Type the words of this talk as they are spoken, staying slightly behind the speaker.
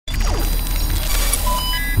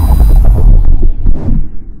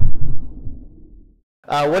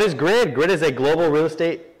What is Grid? Grid is a global real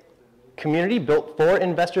estate community built for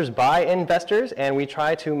investors by investors, and we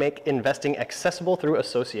try to make investing accessible through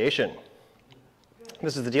association.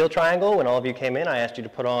 This is the deal triangle. When all of you came in, I asked you to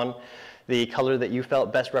put on the color that you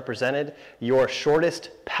felt best represented your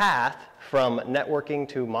shortest path from networking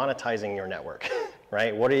to monetizing your network,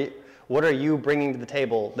 right? What are you bringing to the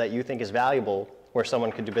table that you think is valuable where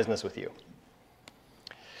someone could do business with you?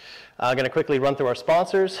 I'm going to quickly run through our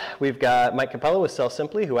sponsors. We've got Mike Capello with Sell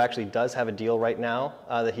Simply, who actually does have a deal right now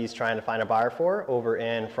that he's trying to find a buyer for over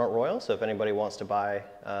in Front Royal. So if anybody wants to buy,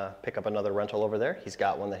 pick up another rental over there, he's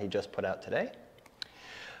got one that he just put out today.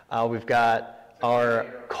 We've got our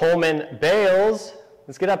Coleman Bales.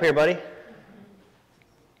 Let's get up here, buddy.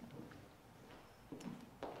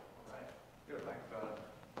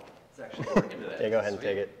 It's actually working today. Yeah, go ahead and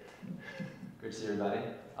take it. Good to see everybody.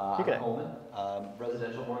 I'm Coleman,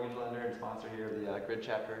 residential mortgage lender and sponsor here of the Grid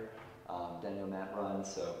chapter. Daniel and Matt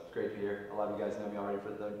runs, so it's great to be here. A lot of you guys know me already. For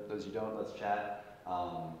those who don't, let's chat.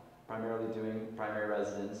 Primarily doing primary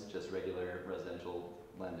residence, just regular residential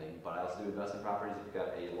lending, but I also do investment properties. If you've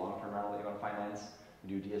got a long-term rental that you want to finance,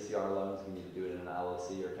 we do DSCR loans. We need to do it in an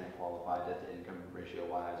LLC or can't qualify debt to income ratio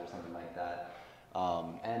wise or something like that.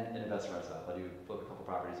 And an investor myself. I do flip a couple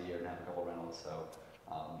properties a year and have a couple rentals, so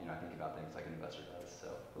I think about things like an investor does. So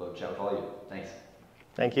I'd love to chat with all of you. Thanks.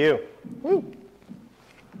 Thank you. Woo.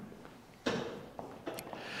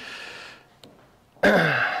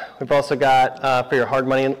 We've also got, for your hard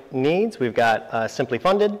money needs, we've got Simply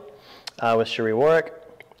Funded with Cherie Warwick,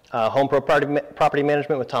 Home Pro Property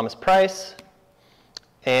Management with Thomas Price,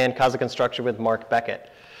 and Kaza Construction with Mark Beckett.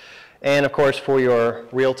 And of course, for your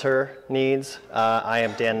realtor needs, I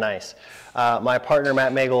am Dan Nice. My partner,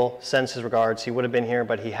 Matt Megel, sends his regards. He would have been here,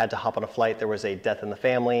 but he had to hop on a flight. There was a death in the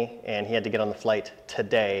family, and he had to get on the flight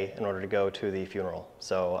today in order to go to the funeral.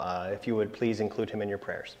 So if you would please include him in your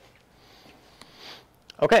prayers.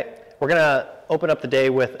 Okay, we're going to open up the day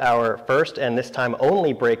with our first and this time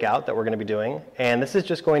only breakout that we're going to be doing. And this is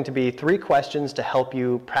just going to be 3 questions to help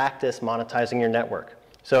you practice monetizing your network.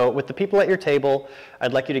 So with the people at your table,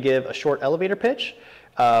 I'd like you to give a short elevator pitch,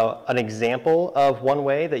 an example of one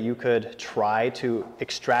way that you could try to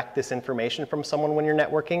extract this information from someone when you're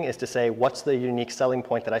networking is to say, what's the unique selling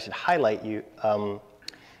point that I should highlight you, so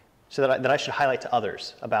that I should highlight to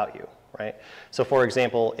others about you, right? So for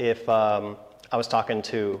example, if I was talking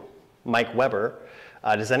to Mike Weber,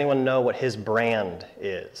 does anyone know what his brand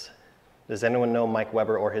is? Does anyone know Mike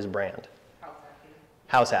Weber or his brand?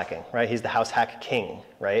 House hacking, right? He's the house hack king,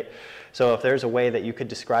 right? So if there's a way that you could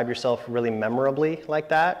describe yourself really memorably like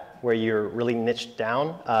that, where you're really niched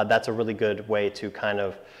down, that's a really good way to kind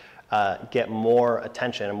of get more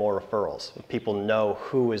attention and more referrals. People know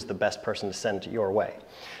who is the best person to send your way.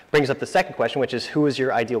 Brings up the second question, which is who is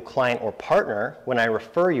your ideal client or partner when I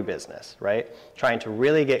refer you business, right? Trying to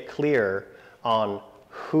really get clear on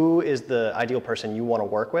who is the ideal person you want to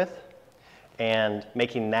work with, and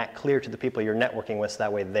making that clear to the people you're networking with so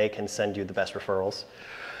that way they can send you the best referrals.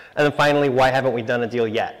 And then finally, why haven't we done a deal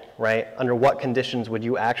yet, right? Under what conditions would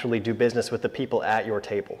you actually do business with the people at your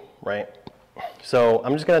table, right? So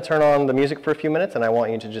I'm just going to turn on the music for a few minutes, and I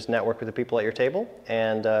want you to just network with the people at your table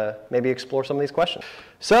and maybe explore some of these questions.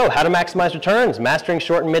 So how to maximize returns, mastering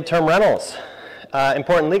short and midterm rentals.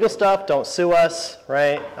 Important legal stuff, don't sue us,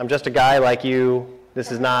 right? I'm just a guy like you.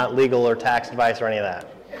 This is not legal or tax advice or any of that.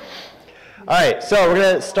 All right, so we're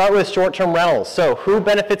going to start with short-term rentals. So who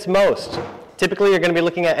benefits most? Typically, you're going to be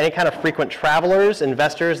looking at any kind of frequent travelers,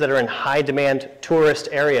 investors that are in high-demand tourist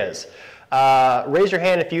areas. Raise your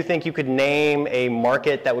hand if you think you could name a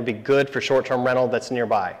market that would be good for short-term rental that's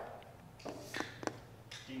nearby.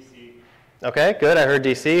 D.C. Okay, good. I heard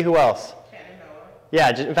D.C. Who else? Shenandoah.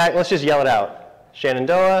 Yeah, in fact, let's just yell it out.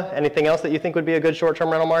 Shenandoah. Anything else that you think would be a good short-term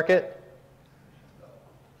rental market?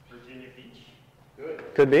 Virginia Beach.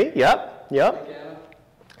 Good. Could be. Yep. Yep. Lake Anna.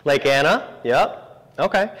 Lake Anna. Yep.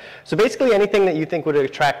 Okay. So basically anything that you think would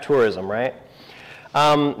attract tourism, right?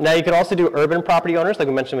 Now you could also do urban property owners, like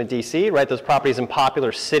we mentioned with DC, right? Those properties in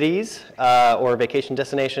popular cities or vacation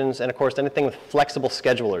destinations, and of course anything with flexible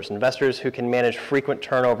schedulers, investors who can manage frequent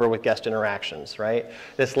turnover with guest interactions, right?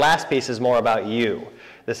 This last piece is more about you.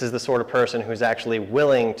 This is the sort of person who's actually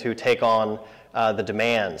willing to take on the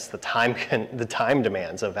demands, the time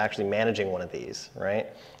demands of actually managing one of these, right?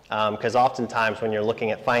 Because oftentimes when you're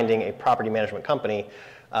looking at finding a property management company,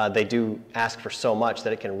 they do ask for so much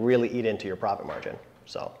that it can really eat into your profit margin.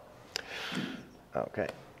 So, okay.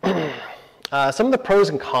 Some of the pros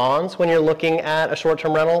and cons when you're looking at a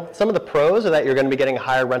short-term rental. Some of the pros are that you're going to be getting a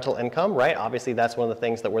higher rental income, right? Obviously, that's one of the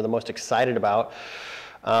things that we're the most excited about.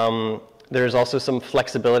 There's also some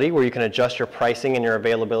flexibility where you can adjust your pricing and your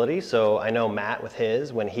availability. So I know Matt with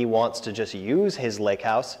his, when he wants to just use his lake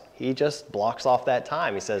house, he just blocks off that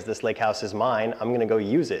time. He says, this lake house is mine, I'm gonna go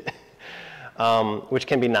use it, which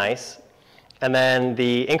can be nice. And then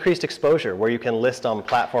the increased exposure where you can list on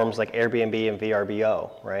platforms like Airbnb and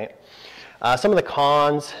VRBO, right? Some of the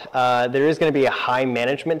cons, there is going to be a high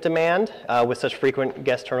management demand with such frequent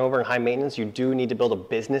guest turnover and high maintenance. You do need to build a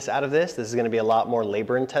business out of this. This is going to be a lot more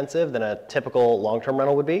labor intensive than a typical long-term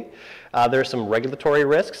rental would be. There are some regulatory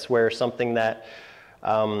risks where something that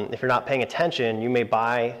if you're not paying attention, you may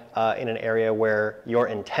buy in an area where your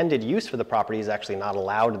intended use for the property is actually not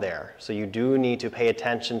allowed there. So you do need to pay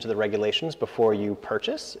attention to the regulations before you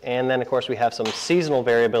purchase. And then of course we have some seasonal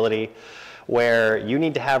variability where you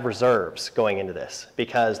need to have reserves going into this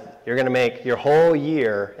because you're going to make your whole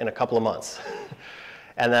year in a couple of months.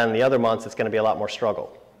 And then the other months it's going to be a lot more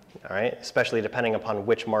struggle, all right? Especially depending upon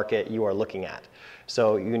which market you are looking at.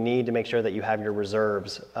 So you need to make sure that you have your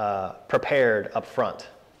reserves prepared up front.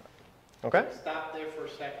 Okay? Stop there for a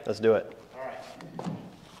second. Let's do it. All right.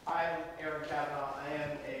 I'm Aaron Kavanaugh. I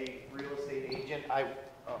am a real estate agent. I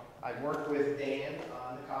work with Dan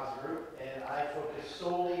on the Casa Group, and I focus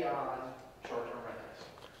solely on short-term rentals.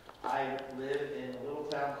 I live in a little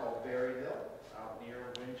town called Berryville, out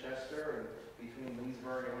near Winchester, and between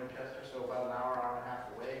Leesburg and Winchester, so about an hour and a half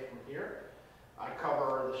away from here. I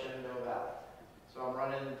cover the Shenandoah Valley. So I'm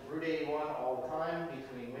running Route 81 all the time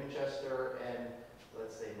between Winchester and,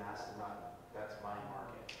 let's say, Manassas. That's my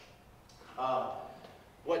market.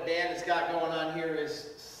 What Dan has got going on here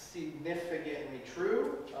is significantly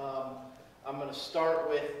true. I'm going to start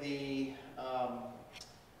with the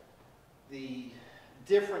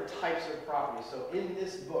different types of properties. So in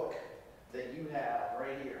this book that you have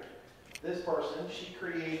right here, this person, she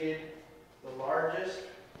created the largest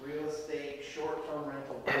real estate short-term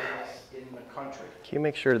rental business in the country. Can you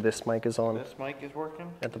make sure this mic is on? This mic is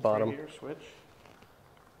working? At the bottom. Right here, switch.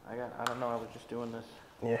 I don't know, I was just doing this.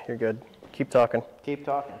 Yeah, you're good. Keep talking. Keep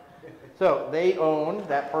talking. So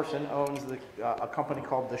that person owns a company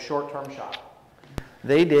called the Short Term Shop.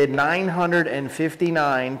 They did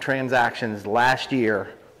 959 transactions last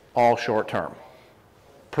year, all short term.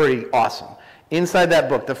 Pretty awesome. Inside that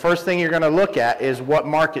book, the first thing you're going to look at is what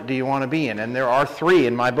market do you want to be in? And there are 3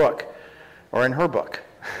 in my book, or in her book.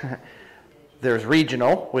 There's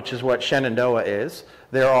regional, which is what Shenandoah is.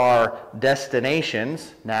 There are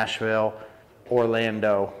destinations, Nashville,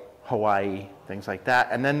 Orlando, Hawaii, things like that.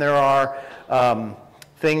 And then there are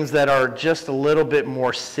things that are just a little bit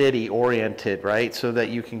more city-oriented, right? So that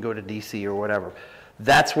you can go to D.C. or whatever.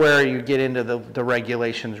 That's where you get into the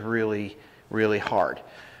regulations really, really hard.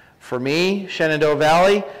 For me, Shenandoah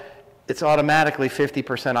Valley, it's automatically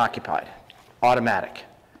 50% occupied. Automatic.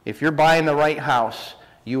 If you're buying the right house,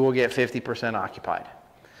 you will get 50% occupied.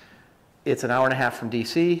 It's an hour and a half from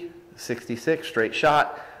D.C., 66, straight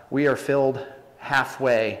shot. We are filled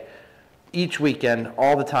halfway each weekend,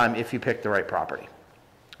 all the time, if you pick the right property,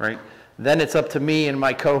 right? Then it's up to me and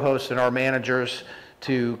my co-hosts and our managers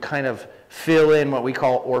to kind of fill in what we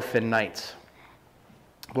call orphan nights.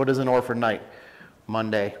 What is an orphan night?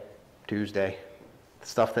 Monday, Tuesday,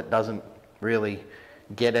 stuff that doesn't really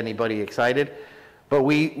get anybody excited. But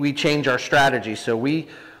we change our strategy. So we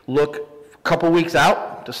look a couple weeks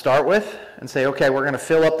out to start with and say, okay, we're going to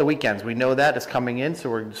fill up the weekends. We know that it's coming in, so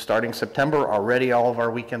we're starting September. Already all of our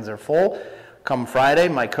weekends are full. Come Friday,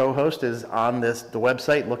 my co-host is on the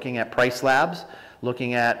website looking at price labs,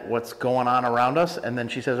 looking at what's going on around us, and then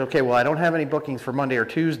she says, okay, well, I don't have any bookings for Monday or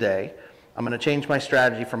Tuesday. I'm going to change my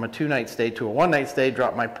strategy from a 2-night stay to a 1-night stay,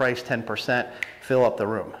 drop my price 10%, fill up the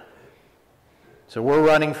room. So we're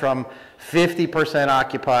running from 50%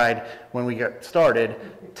 occupied when we got started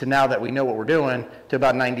to now that we know what we're doing to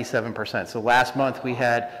about 97%. So last month we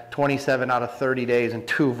had 27 out of 30 days and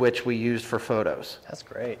 2 of which we used for photos. That's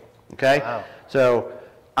great. Okay? Wow. So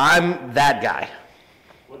I'm that guy.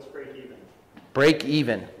 What's break even? Break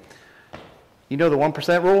even. You know the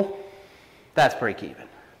 1% rule? That's break even.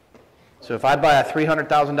 So if I buy a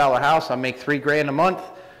 $300,000 house, I make $3 grand a month,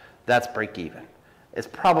 that's break even. It's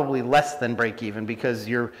probably less than break even because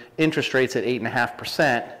your interest rates at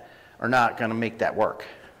 8.5% are not going to make that work.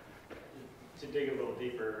 To dig a little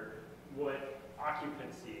deeper, what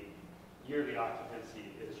occupancy, yearly occupancy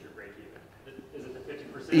is your break even? Is it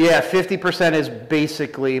the 50%? Yeah, 50% is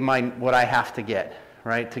basically what I have to get,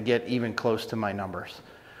 right, to get even close to my numbers.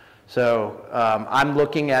 So I'm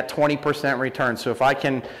looking at 20% return. So if I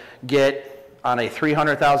can get on a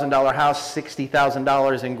 $300,000 house,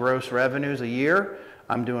 $60,000 in gross revenues a year,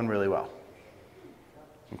 I'm doing really well.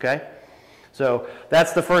 Okay? So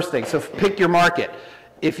that's the first thing. So pick your market.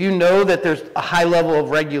 if you know that there's a high level of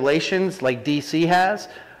regulations like DC has,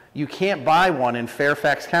 you can't buy one in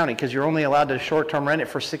Fairfax County because you're only allowed to short-term rent it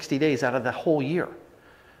for 60 days out of the whole year,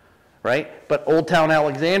 right? But Old Town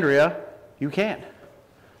Alexandria, you can.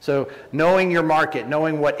 So knowing your market,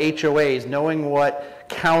 knowing what HOAs, knowing what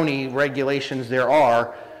county regulations there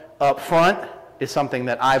are up front is something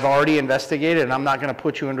that I've already investigated, and I'm not going to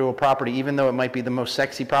put you into a property, even though it might be the most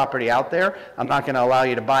sexy property out there, I'm not going to allow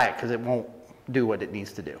you to buy it because it won't do what it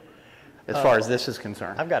needs to do, as far as this is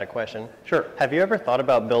concerned. I've got a question. Sure. Have you ever thought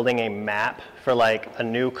about building a map for like a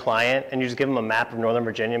new client, and you just give them a map of Northern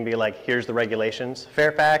Virginia and be like, here's the regulations.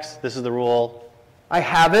 Fairfax, this is the rule. I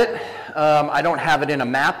have it. I don't have it in a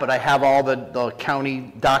map, but I have all the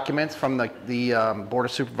county documents from the Board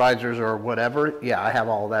of Supervisors or whatever. Yeah, I have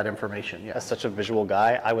all that information. Yeah. As such a visual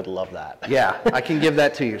guy, I would love that. Yeah, I can give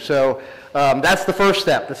that to you. So that's the first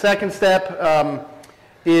step. The second step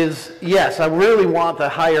is, yes, I really want the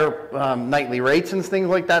higher nightly rates and things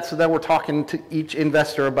like that, so that we're talking to each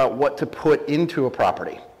investor about what to put into a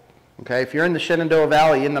property. Okay, if you're in the Shenandoah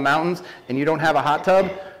Valley in the mountains and you don't have a hot tub,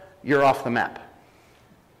 you're off the map.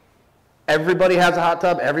 Everybody has a hot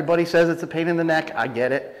tub. Everybody says it's a pain in the neck. I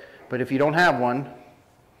get it. But if you don't have one,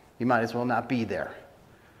 you might as well not be there.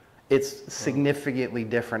 It's significantly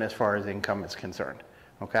different as far as income is concerned.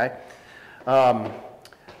 Okay?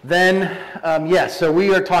 Yes, so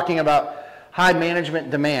we are talking about high management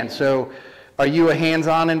demand. So are you a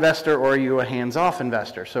hands-on investor or are you a hands-off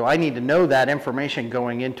investor? So I need to know that information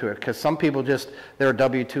going into it, because some people they're a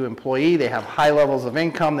W-2 employee. They have high levels of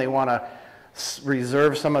income. They want to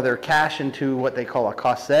reserve some of their cash into what they call a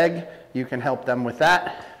cost seg. You can help them with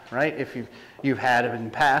that, right? If you've had it in the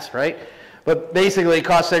past, right? But basically,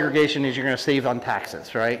 cost segregation is you're going to save on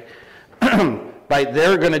taxes, right?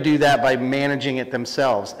 They're going to do that by managing it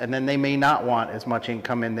themselves, and then they may not want as much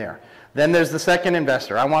income in there. Then there's the second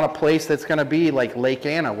investor. I want a place that's going to be like Lake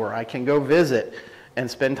Anna, where I can go visit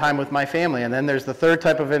and spend time with my family. And then there's the third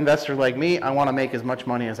type of investor like me. I want to make as much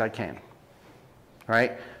money as I can,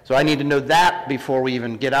 right? So I need to know that before we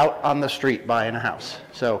even get out on the street buying a house.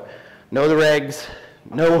 So know the regs,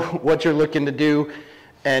 know what you're looking to do,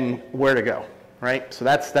 and where to go, right? So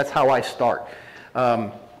that's how I start.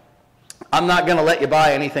 I'm not going to let you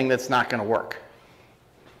buy anything that's not going to work.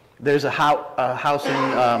 There's a house in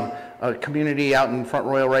a community out in Front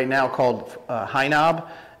Royal right now called High Knob.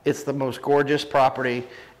 It's the most gorgeous property.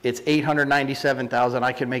 It's $897,000.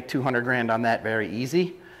 I could make $200,000 on that very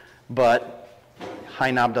easy, but High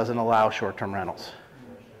Knob doesn't allow short-term rentals.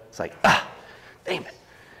 It's like, damn it.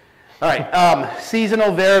 All right,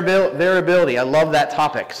 seasonal variability. I love that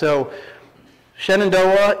topic. So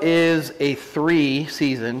Shenandoah is a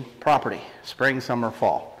 3-season property: spring, summer,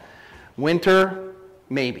 fall. Winter,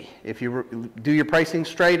 maybe. If you do your pricing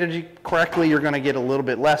strategy correctly, you're going to get a little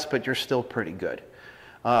bit less, but you're still pretty good.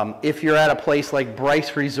 If you're at a place like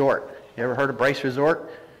Bryce Resort, you ever heard of Bryce Resort?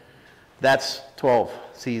 That's 12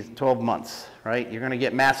 months, right? You're going to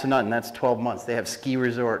get Massanutten, that's 12 months. They have ski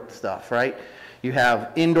resort stuff, right? You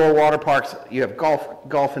have indoor water parks. You have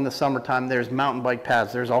golf in the summertime. There's mountain bike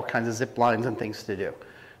paths. There's all kinds of zip lines and things to do.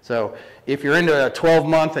 So if you're into a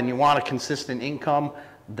 12-month and you want a consistent income,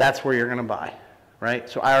 that's where you're going to buy, right?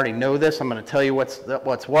 So I already know this. I'm going to tell you what's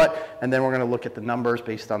what, and then we're going to look at the numbers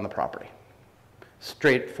based on the property.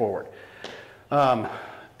 Straightforward.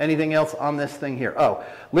 Anything else on this thing here? Oh,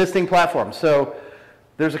 listing platform. So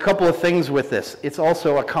there's a couple of things with this. It's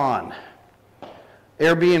also a con.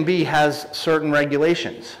 Airbnb has certain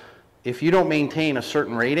regulations. If you don't maintain a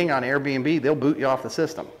certain rating on Airbnb, they'll boot you off the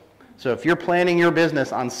system. So if you're planning your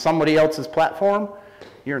business on somebody else's platform,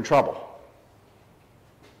 you're in trouble,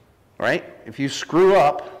 right? If you screw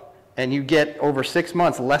up and you get over 6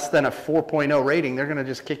 months less than a 4.0 rating, they're going to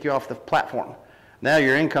just kick you off the platform. Now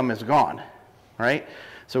your income is gone, right?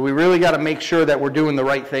 So we really got to make sure that we're doing the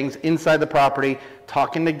right things inside the property,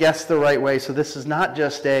 talking to guests the right way. So this is not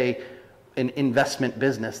just an investment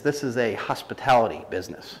business. This is a hospitality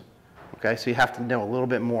business. Okay, so you have to know a little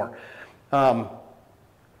bit more.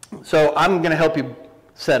 So I'm going to help you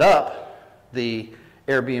set up the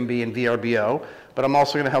Airbnb and VRBO, but I'm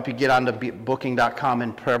also going to help you get onto booking.com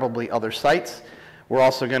and probably other sites. We're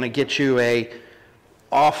also going to get you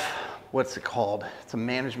what's it called? It's a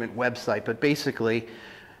management website, but basically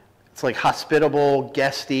it's like Hospitable,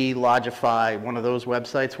 Guesty, Lodgify, one of those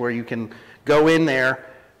websites where you can go in there,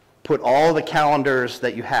 put all the calendars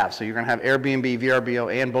that you have. So you're going to have Airbnb,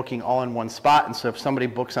 VRBO, and booking all in one spot. And so if somebody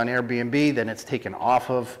books on Airbnb, then it's taken off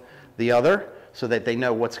of the other so that they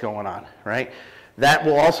know what's going on, right? That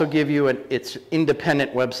will also give you its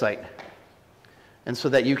independent website. And so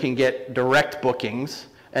that you can get direct bookings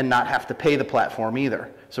and not have to pay the platform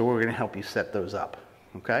either. So we're going to help you set those up.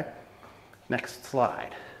 Okay? Next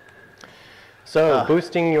slide. So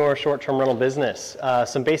boosting your short-term rental business.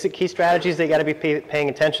 Some basic key strategies that you got to be paying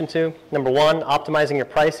attention to. Number one, optimizing your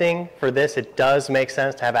pricing. For this, it does make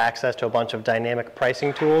sense to have access to a bunch of dynamic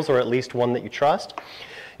pricing tools, or at least one that you trust.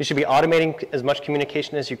 You should be automating as much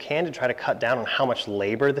communication as you can to try to cut down on how much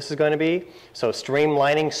labor this is going to be. So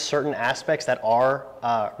streamlining certain aspects that are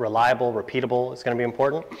reliable, repeatable is going to be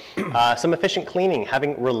important. Some efficient cleaning,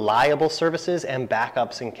 having reliable services and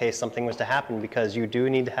backups in case something was to happen, because you do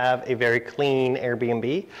need to have a very clean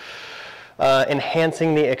Airbnb.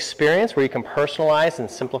 Enhancing the experience where you can personalize and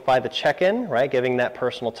simplify the check-in, right? Giving that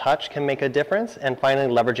personal touch can make a difference. And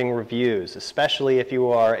finally, leveraging reviews, especially if you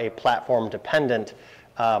are a platform-dependent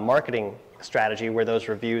marketing strategy where those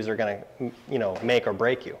reviews are going to, make or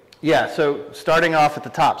break you. Yeah, so starting off at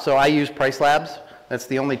the top. So I use Price Labs. That's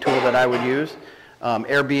the only tool that I would use.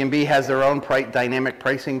 Airbnb has their own dynamic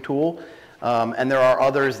pricing tool, and there are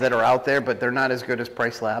others that are out there, but they're not as good as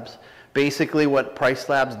Price Labs. Basically, what Price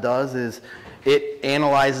Labs does is it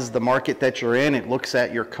analyzes the market that you're in, it looks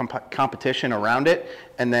at your competition around it,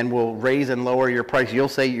 and then will raise and lower your price. You'll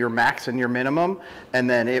say your max and your minimum, and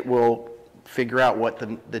then it will figure out what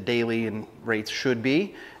the daily and rates should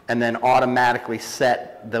be, and then automatically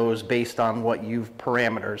set those based on what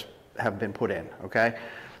parameters have been put in, okay?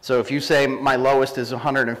 So if you say my lowest is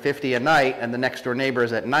 150 a night and the next door neighbor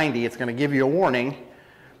is at 90, it's gonna give you a warning,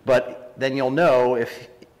 but then you'll know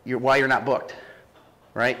why you're not booked,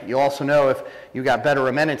 right? You also know if you got better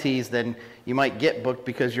amenities, then you might get booked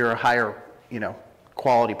because you're a higher,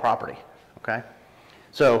 quality property, okay?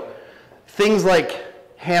 So things like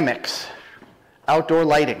hammocks, outdoor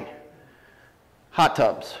lighting, hot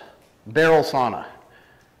tubs, barrel sauna,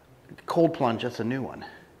 cold plunge, that's a new one,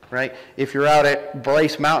 right? If you're out at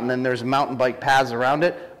Bryce Mountain and there's mountain bike paths around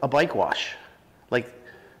it, a bike wash. Like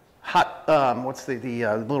what's the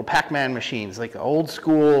little Pac-Man machines, like old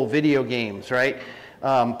school video games, right?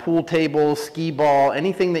 Pool tables, skee ball,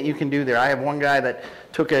 anything that you can do there. I have one guy that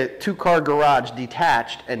took a 2-car garage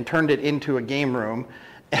detached and turned it into a game room,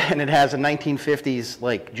 and it has a 1950s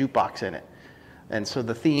like jukebox in it. And so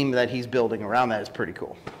the theme that he's building around that is pretty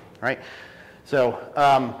cool, right? So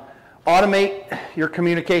automate your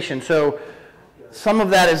communication. So some of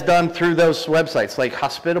that is done through those websites. Like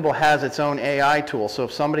Hospitable has its own AI tool. So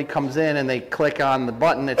if somebody comes in and they click on the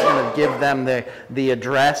button, it's going to give them the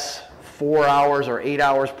address 4 hours or 8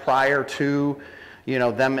 hours prior to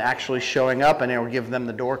them actually showing up, and it will give them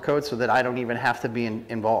the door code so that I don't even have to be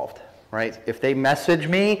involved, right? If they message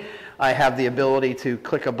me, I have the ability to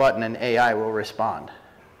click a button and AI will respond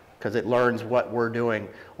because it learns what we're doing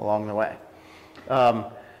along the way.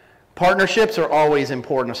 Partnerships are always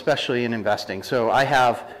important, especially in investing. So I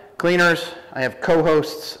have cleaners, I have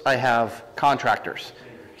co-hosts, I have contractors.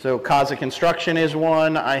 So Kaza Construction is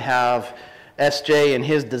one. I have SJ and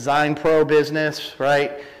his Design Pro business,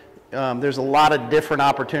 right? There's a lot of different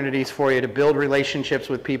opportunities for you to build relationships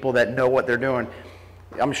with people that know what they're doing.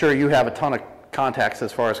 I'm sure you have a ton of contacts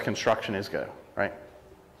as far as construction is go, right?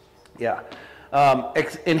 Yeah.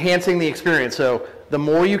 Enhancing the experience. So the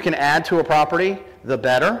more you can add to a property, the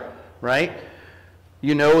better, right?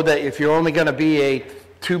 You know that if you're only going to be a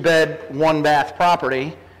 2-bed, 1-bath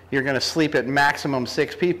property, you're going to sleep at maximum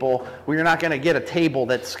 6 people. Well, you're not going to get a table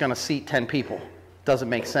that's going to seat 10 people. Doesn't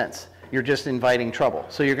make sense. You're just inviting trouble.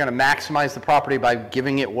 So you're going to maximize the property by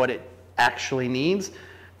giving it what it actually needs.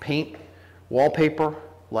 Paint, wallpaper,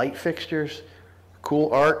 light fixtures,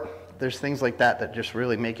 cool art. There's things like that that just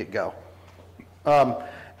really make it go. And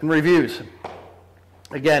reviews.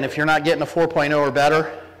 Again, if you're not getting a 4.0 or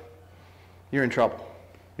better, you're in trouble,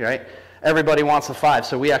 right? Everybody wants a 5,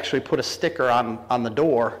 so we actually put a sticker on the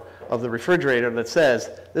door of the refrigerator that says,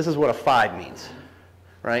 this is what a 5 means,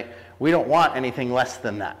 right? We don't want anything less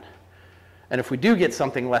than that. And if we do get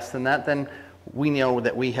something less than that, then we know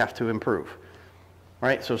that we have to improve,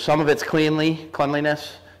 right? So some of it's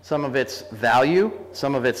cleanliness, some of it's value,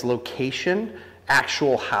 some of it's location,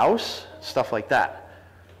 actual house, stuff like that.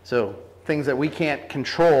 So things that we can't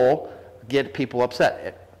control get people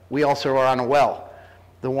upset. We also are on a well.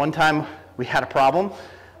 The one time we had a problem,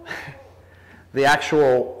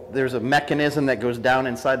 there's a mechanism that goes down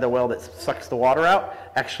inside the well that sucks the water out,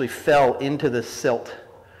 actually fell into the silt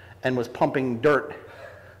and was pumping dirt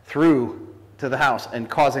through to the house and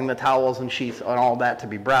causing the towels and sheets and all that to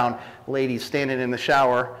be brown. Lady's standing in the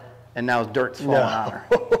shower and now dirt's falling on her.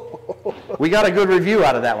 We got a good review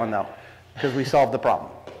out of that one though, because we solved the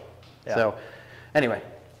problem. Yeah. So anyway,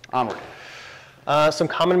 onward. Some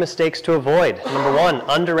common mistakes to avoid. Number one,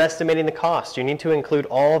 underestimating the cost. You need to include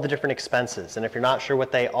all the different expenses, and if you're not sure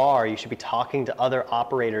what they are, you should be talking to other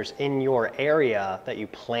operators in your area that you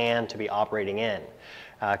plan to be operating in,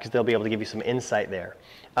 because they'll be able to give you some insight there.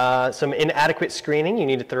 Some inadequate screening. You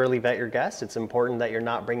need to thoroughly vet your guests. It's important that you're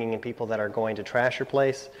not bringing in people that are going to trash your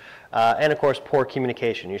place. And of course, poor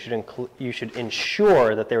communication. You should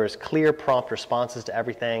ensure that there is clear, prompt responses to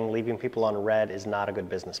everything. Leaving people on red is not a good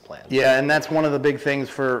business plan. Yeah, and that's one of the big things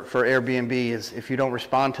for Airbnb is if you don't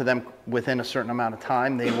respond to them within a certain amount of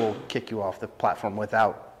time, they will kick you off the platform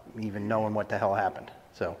without even knowing what the hell happened.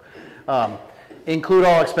 So include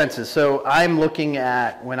all expenses. So I'm looking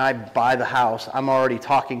at when I buy the house, I'm already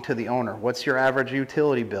talking to the owner. What's your average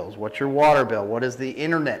utility bills? What's your water bill? What is the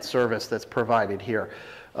internet service that's provided here?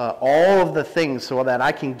 All of the things so that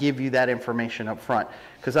I can give you that information up front.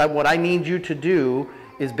 Because what I need you to do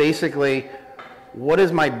is basically, what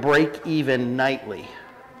is my break even nightly?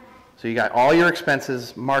 So you got all your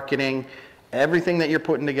expenses, marketing, everything that you're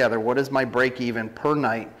putting together. What is my break even per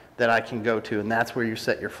night that I can go to? And that's where you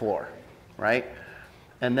set your floor, right?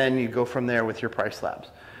 And then you go from there with your price slabs.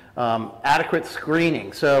 Adequate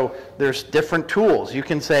screening. So there's different tools. You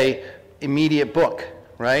can say immediate book,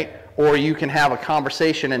 right? Or you can have a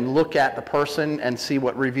conversation and look at the person and see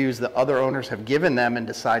what reviews the other owners have given them and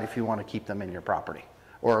decide if you want to keep them in your property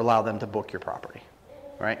or allow them to book your property,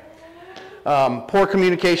 right? Poor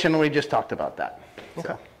communication, we just talked about that. Okay.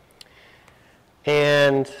 So.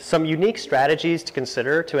 And some unique strategies to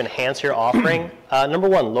consider to enhance your offering. Number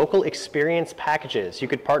one, local experience packages. You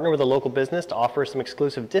could partner with a local business to offer some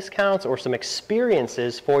exclusive discounts or some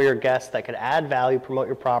experiences for your guests that could add value, promote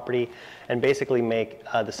your property, and basically make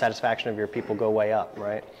the satisfaction of your people go way up,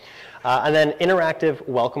 right? And then interactive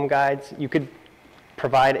welcome guides. You could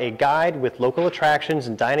provide a guide with local attractions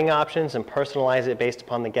and dining options and personalize it based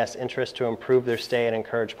upon the guest's interest to improve their stay and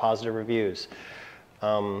encourage positive reviews.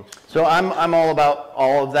 So I'm all about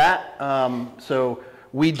all of that. So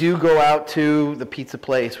we do go out to the pizza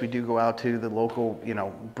place, we do go out to the local,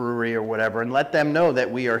 brewery or whatever, and let them know that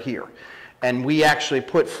we are here. And we actually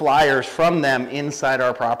put flyers from them inside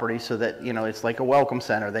our property so that, it's like a welcome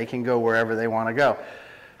center. They can go wherever they want to go.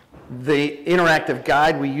 The interactive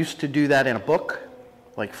guide, we used to do that in a book,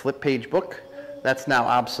 like flip page book. That's now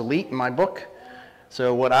obsolete in my book.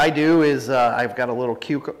 So what I do is I've got a little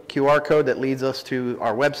QR code that leads us to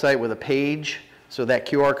our website with a page. So that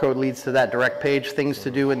QR code leads to that direct page, things to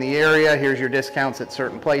do in the area. Here's your discounts at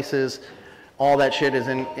certain places. All that shit is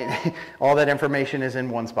all that information is in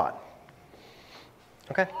one spot.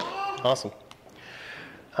 Okay, awesome.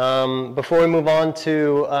 Before we move on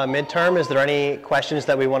to midterm, is there any questions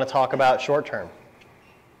that we want to talk about short term?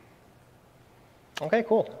 Okay,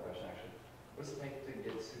 cool. What's it take to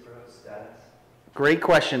get superhost status? Great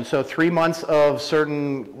question. So 3 months of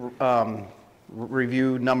certain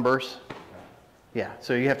review numbers. Yeah,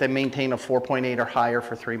 so you have to maintain a 4.8 or higher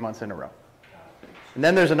for 3 months in a row. And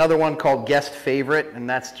then there's another one called guest favorite, and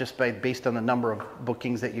that's just based on the number of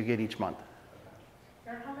bookings that you get each month.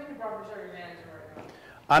 How many properties are you managing right now?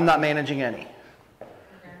 I'm not managing any.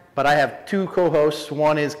 But I have 2 co-hosts.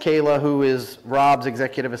 One is Kayla, who is Rob's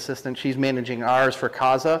executive assistant. She's managing ours for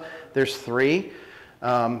Casa. There's 3.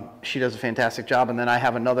 She does a fantastic job. And then I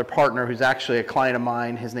have another partner who's actually a client of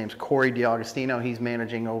mine. His name's Corey DiAugustino. He's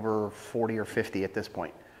managing over 40 or 50 at this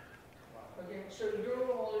point. Okay, so your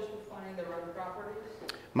role is to find the right properties?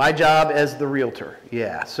 My job as the realtor,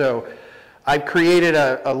 yeah. So I've created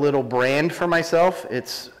a little brand for myself.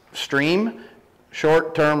 It's Stream,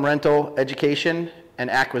 short-term rental education and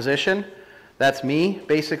acquisition. That's me,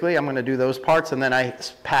 basically. I'm going to do those parts, and then I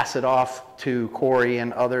pass it off to Corey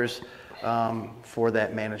and others for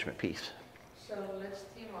that management piece. So let's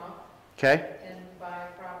team up. Okay? And buy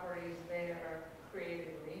properties that are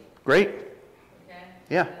creatively. Great. Okay?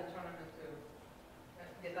 Yeah. And then turn them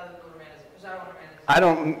into, get other people to manage it, because I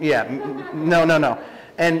don't want to manage it. I don't, yeah, no.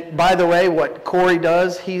 And by the way, what Corey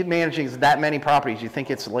does, he manages that many properties. You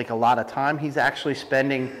think it's like a lot of time. He's actually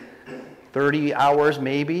spending 30 hours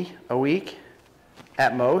maybe a week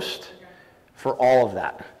at most for all of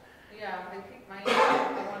that. Yeah, I think I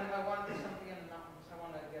want something in the mountains. I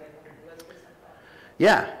want to get a let's get some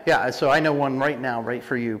properties. Yeah. So I know one right now, right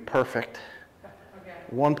for you, perfect. Okay.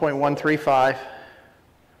 1.135.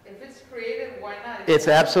 If it's creative, why not? It's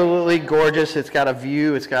absolutely gorgeous. It's got a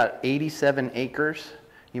view. It's got 87 acres.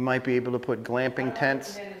 You might be able to put glamping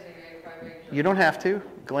tents. You don't have to.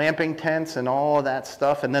 Glamping tents and all of that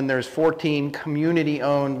stuff. And then there's 14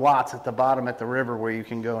 community-owned lots at the bottom at the river where you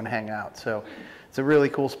can go and hang out. So it's a really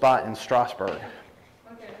cool spot in Strasbourg.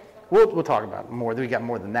 Okay. We'll talk about more. We got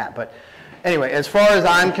more than that. But Anyway, as far as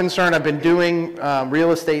I'm concerned, I've been doing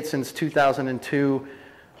real estate since 2002.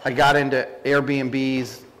 I got into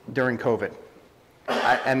Airbnbs during COVID.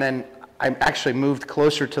 And then I actually moved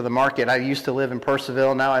closer to the market. I used to live in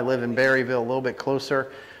Purcellville. Now I live in Berryville, a little bit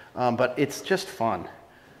closer. But it's just fun.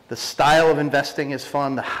 The style of investing is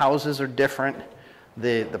fun. The houses are different.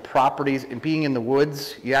 The properties, and being in the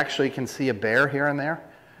woods, you actually can see a bear here and there.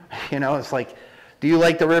 You know, it's like, do you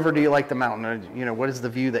like the river? Do you like the mountain? Or, you know, what is the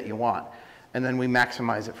view that you want? And then we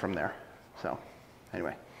maximize it from there. So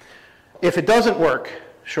anyway, if it doesn't work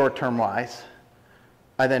short-term wise,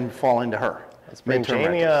 I then fall into her. Let's bring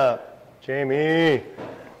Jamie up. Jamie.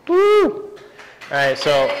 Woo! All right,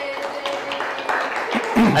 so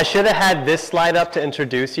I should have had this slide up to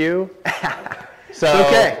introduce you. So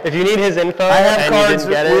okay. If you need his info I have and cards, you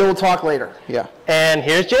didn't get it, we will talk later. Yeah. And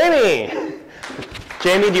here's Jamie.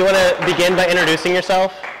 Jamie, do you want to begin by introducing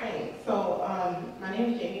yourself? Hey, so my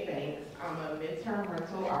name is Jamie Banks. I'm a midterm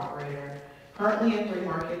rental operator, currently in 3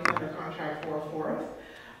 markets under contract for a 4th.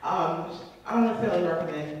 I don't necessarily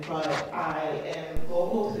recommend, but I am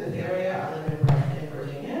local to this area. I live in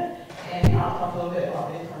Virginia, and I'll talk a little bit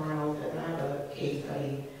about midterm rentals, and I have a case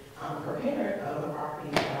study prepared of a property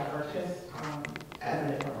that I purchased as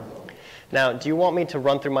a midterm rental. Now, do you want me to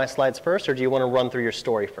run through my slides first, or do you want to run through your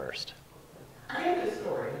story first? I have the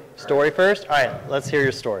story. Story first? All right, let's hear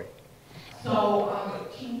your story. So,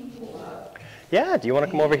 can you pull up? Yeah, do you want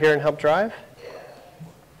to come over here and help drive?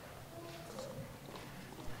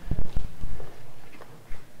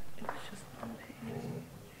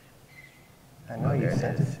 I know you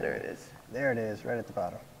sent it. There it is. There it is, right at the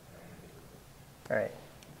bottom. All right,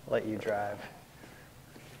 let you drive.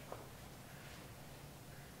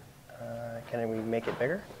 Can we make it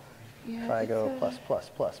bigger? Yeah, if I go plus, plus,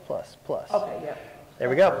 plus, plus, plus. Okay, yep. There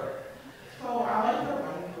we go. So I like to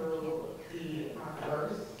run through the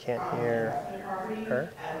first Can't hear property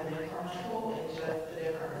her. as an internal and just the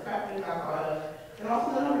different perspectives I thought of, and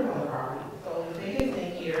also the numbers on the property. So the biggest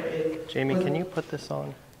thing here is Jamie, can you put this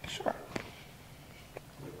on? Sure.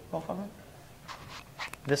 Both of them?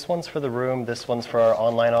 This one's for the room, this one's for our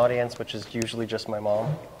online audience, which is usually just my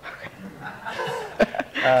mom.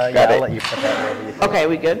 Yeah, I'll let you put that wherever you think. Okay,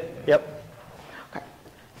 we good? Yep. Okay.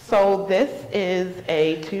 So this is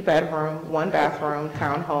a 2-bedroom, 1-bathroom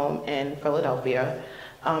townhome in Philadelphia.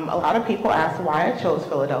 A lot of people ask why I chose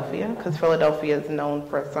Philadelphia, because Philadelphia is known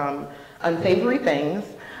for some unsavory things,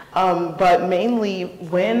 but mainly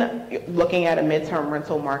when looking at a midterm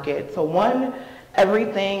rental market. So one,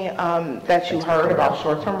 everything that you heard about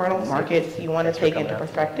short-term rental markets, you want to take into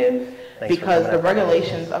perspective, because the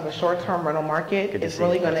regulations of a short-term rental market is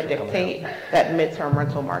really going to dictate that midterm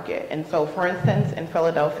rental market. And so, for instance, in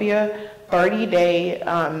Philadelphia, 30 days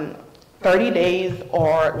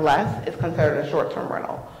or less is considered a short-term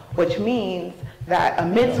rental, which means that a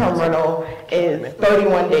midterm rental is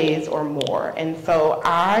 31 days or more. And so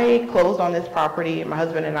I closed on this property, my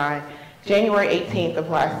husband and I, January 18th of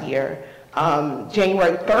last year.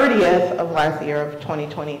 January 30th of last year of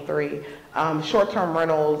 2023, short-term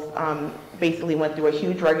rentals basically went through a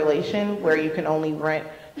huge regulation where you can only rent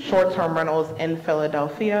short-term rentals in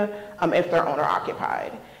Philadelphia if they're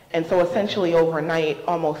owner-occupied. And so essentially overnight,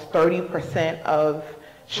 almost 30% of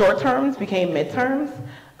short-terms became midterms.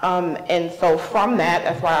 And so from that,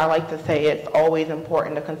 that's why I like to say it's always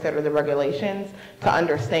important to consider the regulations to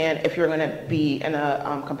understand if you're going to be in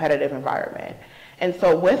a competitive environment. And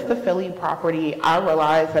so with the Philly property, I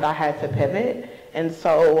realized that I had to pivot. And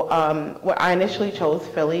so I initially chose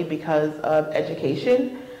Philly because of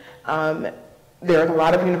education. There's a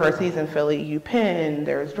lot of universities in Philly, UPenn,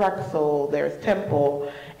 there's Drexel, there's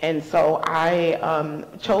Temple. And so I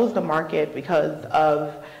chose the market because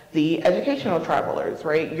of the educational travelers,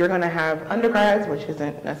 right? You're gonna have undergrads, which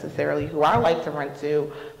isn't necessarily who I like to rent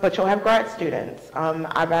to, but you'll have grad students.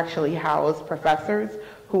 I've actually housed professors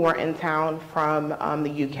who were in town from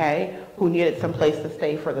the UK who needed some place to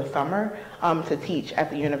stay for the summer to teach at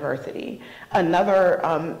the university. Another,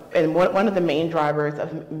 and one of the main drivers of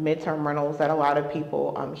midterm rentals that a lot of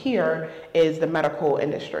people hear is the medical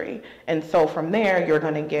industry. And so from there, you're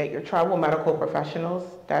gonna get your travel medical professionals,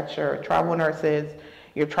 that's your travel nurses,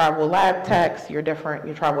 your travel lab techs, your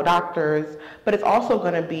travel doctors, but it's also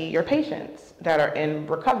going to be your patients that are in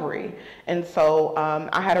recovery. And so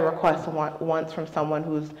I had a request once from someone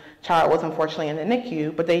whose child was unfortunately in the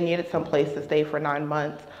NICU, but they needed some place to stay for 9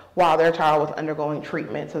 months while their child was undergoing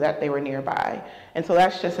treatment so that they were nearby. And so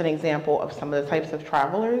that's just an example of some of the types of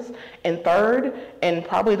travelers. And third, and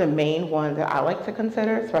probably the main one that I like to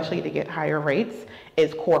consider, especially to get higher rates,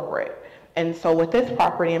 is corporate. And so with this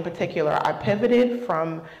property in particular, I pivoted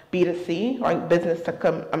from B2C, or business to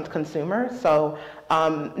consumer. So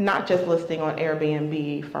not just listing on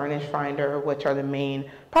Airbnb, Furnish Finder, which are the main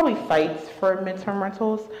probably sites for midterm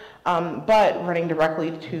rentals, but running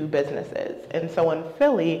directly to businesses. And so in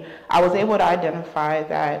Philly, I was able to identify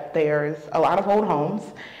that there's a lot of old homes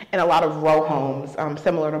and a lot of row homes,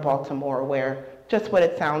 similar to Baltimore, where just what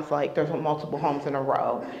it sounds like, there's multiple homes in a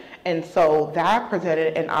row. And so that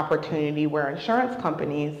presented an opportunity where insurance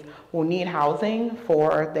companies will need housing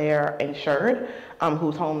for their insured,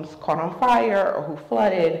 whose homes caught on fire or who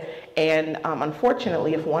flooded. And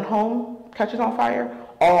unfortunately, if one home catches on fire,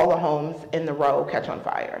 all the homes in the row catch on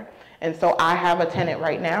fire. And so I have a tenant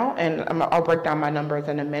right now, and I'll break down my numbers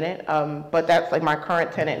in a minute, but that's like my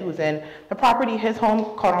current tenant who's in the property. His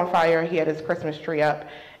home caught on fire. He had his Christmas tree up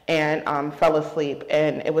and fell asleep,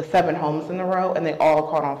 and it was 7 homes in a row, and they all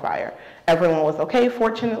caught on fire. Everyone was okay,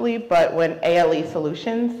 fortunately, but when ALE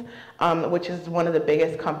Solutions, which is one of the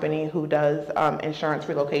biggest company who does insurance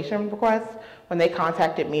relocation requests, when they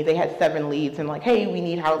contacted me, they had 7 leads and like, hey, we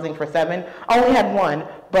need housing for 7. I only had 1,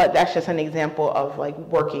 but that's just an example of like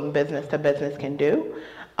working business to business can do.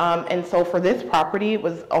 And so for this property, it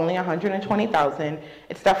was only $120,000.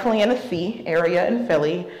 It's definitely in a C area in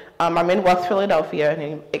Philly. I'm in West Philadelphia,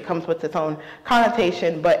 and it comes with its own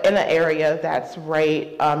connotation, but in an area that's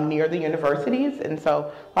right near the universities. And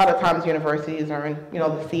so a lot of times universities are in,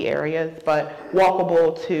 the C areas, but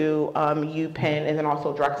walkable to UPenn and then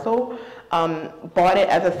also Drexel. Bought it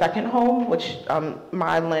as a second home, which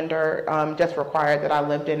my lender just required that I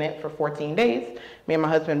lived in it for 14 days. Me and my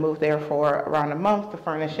husband moved there for around a month to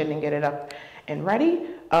furnish it and get it up and ready.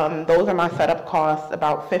 Those are my setup costs,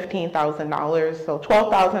 about $15,000, so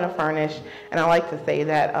 $12,000 to furnish. And I like to say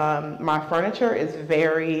that my furniture is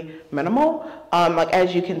very minimal. Like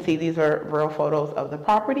as you can see, these are real photos of the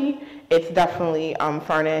property. It's definitely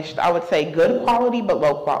furnished, I would say good quality, but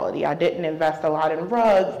low quality. I didn't invest a lot in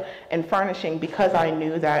rugs and furnishing because I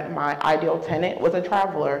knew that my ideal tenant was a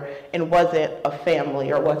traveler and wasn't a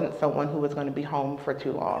family or wasn't someone who was going to be home for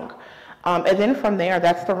too long. And then from there,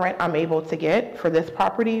 that's the rent I'm able to get for this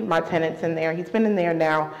property. My tenant's in there. He's been in there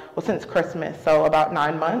now, well, since Christmas, so about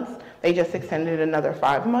 9 months. They just extended another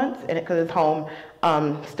 5 months, and because his home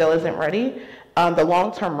still isn't ready. The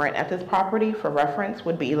long-term rent at this property, for reference,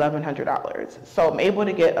 would be $1,100. So I'm able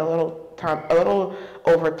to get a little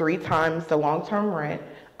over 3 times the long-term rent.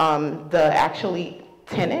 The actually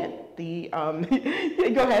tenant,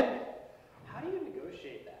 go ahead.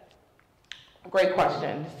 Great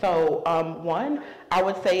question. So one, I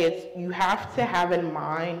would say you have to have in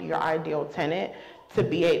mind your ideal tenant to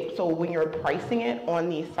be able, so when you're pricing it on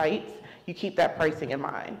these sites, you keep that pricing in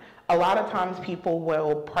mind. A lot of times people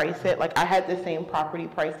will price it, like I had the same property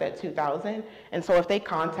priced at $2,000, and so if they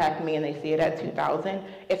contact me and they see it at $2,000,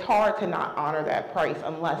 it's hard to not honor that price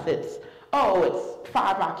unless it's 5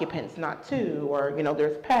 occupants, not 2, or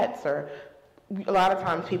there's pets, or a lot of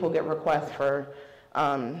times people get requests for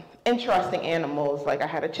interesting animals, like I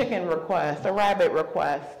had a chicken request, a rabbit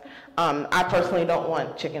request. I personally don't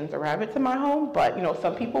want chickens or rabbits in my home, but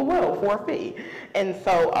some people will for a fee. And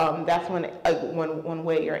so that's one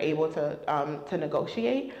way you're able to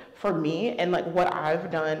negotiate. For me, and like what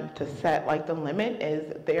I've done to set like the limit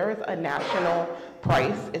is there's a national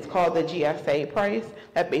price. It's called the GSA price.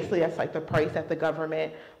 That's like the price that the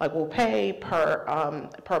government will pay per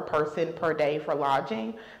person per day for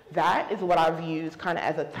lodging. That is what I've used kind of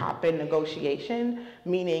as a top-end negotiation,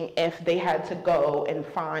 meaning if they had to go and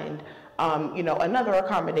find, another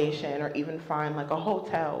accommodation or even find like a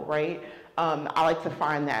hotel, right? I like to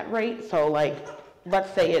find that rate. So like,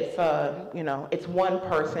 let's say it's it's one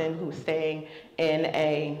person who's staying in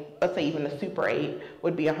let's say even a Super 8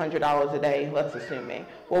 would be $100 a day, let's assuming.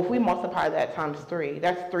 Well, if we multiply that times 3,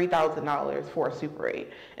 that's $3,000 for a Super 8.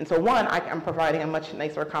 And so one, I'm providing a much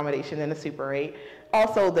nicer accommodation than a Super 8.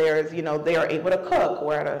 Also, there's, they are able to cook,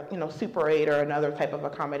 where at a, Super 8 or another type of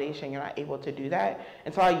accommodation, you're not able to do that.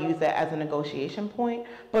 And so I use that as a negotiation point.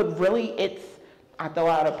 But really, I throw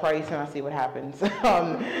out a price and I see what happens.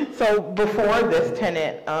 So before this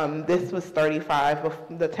tenant, this was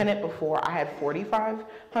 35. The tenant before, I had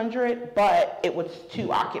 4,500, but it was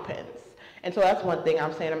 2 occupants. And so that's one thing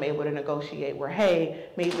I'm saying I'm able to negotiate where, hey,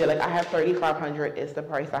 maybe like I have 3,500 is the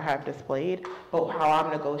price I have displayed, but how I'm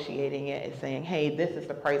negotiating it is saying, hey, this is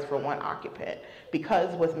the price for 1 occupant.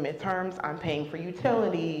 Because with midterms, I'm paying for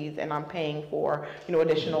utilities and I'm paying for,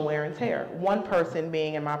 additional wear and tear. 1 person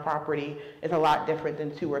being in my property is a lot different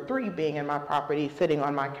than 2 or 3 being in my property, sitting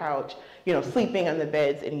on my couch, sleeping on the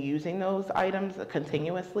beds and using those items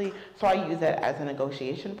continuously. So I use that as a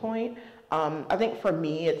negotiation point. I think for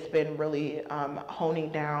me, it's been really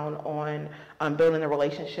honing down on building a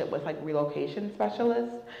relationship with like relocation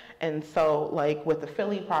specialists. And so like with the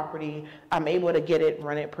Philly property, I'm able to get it,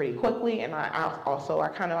 run it pretty quickly. And I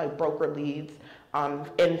kind of like broker leads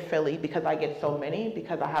in Philly because I get so many,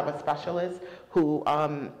 because I have a specialist who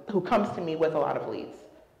comes to me with a lot of leads.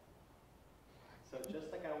 So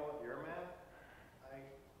just like I want your map,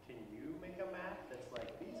 can you make a map that's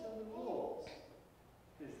like, these are the rules?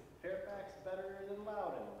 Is Fairfax better than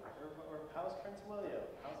Loudoun? Or how's Prince William?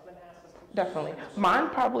 How's Manassas? Definitely. Mine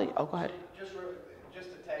probably, oh, go ahead.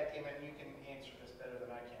 Just to tag team, and you can answer this better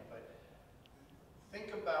than I can, but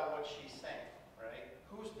think about what she's saying, right?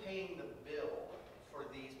 Who's paying the bill for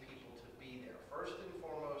these people to be there? First and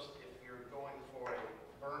foremost, if you're going for a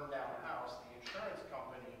burned down house, the insurance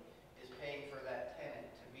company is paying for that tenant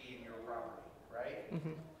to be in your property, right?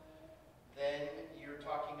 Mm-hmm. Then you're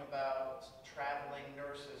talking about traveling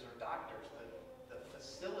nurses or doctors. The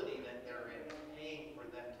facility that they're in is paying for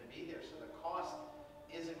them to be there. So the cost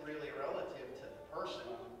isn't really relative to the person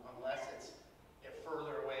unless it's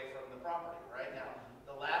further away from the property, right? Now,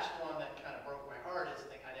 the last one that kind of broke my heart is the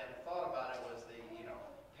thing I never thought about it was the,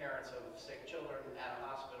 parents of sick children at a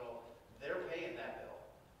hospital, they're paying that bill.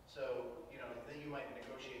 So, then you might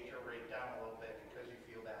negotiate your rate down a little bit because you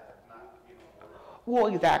feel that not, Well,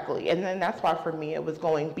 exactly. And then that's why for me it was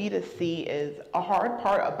going B2C. Is a hard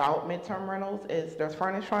part about midterm rentals is there's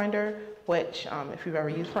Furnish Finder, which if you've ever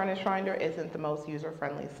used Furnish Finder, isn't the most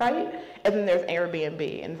user-friendly site. And then there's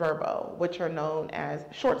Airbnb and Vrbo, which are known as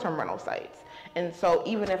short-term rental sites. And so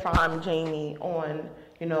even if I'm Jamie on,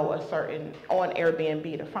 on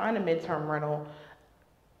Airbnb to find a midterm rental,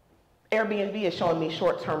 Airbnb is showing me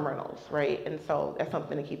short-term rentals, right? And so that's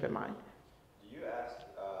something to keep in mind. Do you ask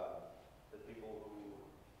the people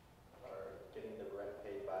who are getting the rent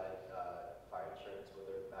paid by fire insurance what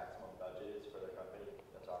their maximum budget is for their company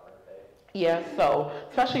that's offering to pay? Yeah, so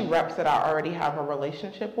especially reps that I already have a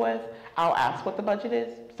relationship with, I'll ask what the budget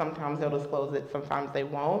is. Sometimes they'll disclose it, sometimes they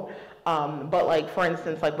won't. But like, for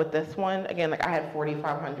instance, like with this one, again, like I had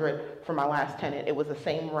 $4,500 for my last tenant. It was the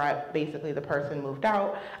same rep. Basically, the person moved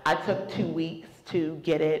out. I took 2 weeks to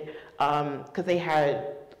get it because they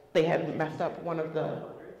had messed up one of the,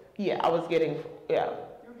 yeah, I was getting, yeah.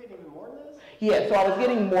 You were getting more than this? Yeah, so I was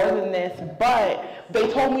getting more than this, but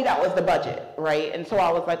they told me that was the budget, right? And so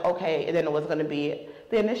I was like, okay, and then it was going to be,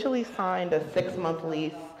 they initially signed a 6-month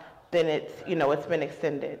lease, then it's, it's been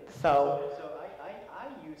extended, so I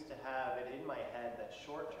used to have it in my head that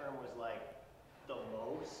short-term was like the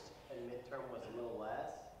most and midterm was a little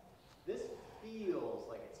less. This feels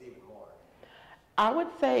like it's even more. I would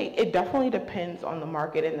say it definitely depends on the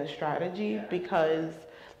market and the strategy, because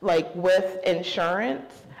like with insurance,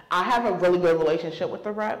 I have a really good relationship with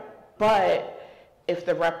the rep, but if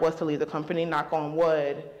the rep was to leave the company, knock on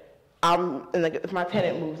wood, if my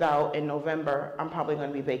tenant moves out in November, I'm probably going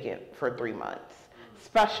to be vacant for 3 months.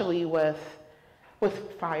 Especially with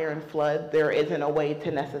fire and flood, there isn't a way to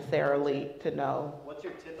necessarily to know. What's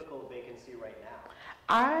your typical vacancy right now?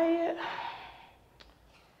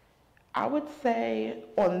 I would say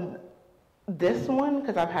on this one,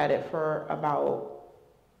 because I've had it for about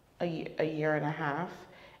a year and a half,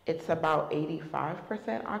 it's about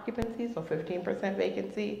 85% occupancy, so 15%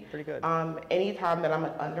 vacancy. Pretty good. Anytime that I'm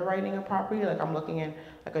underwriting a property, like I'm looking in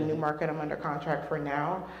like a new market I'm under contract for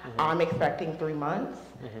now, I'm expecting 3 months,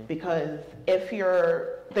 because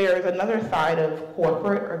there's another side of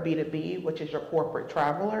corporate or B2B, which is your corporate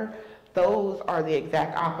traveler. Those are the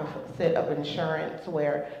exact opposite of insurance,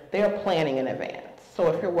 where they're planning in advance. So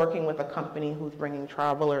if you're working with a company who's bringing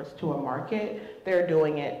travelers to a market, they're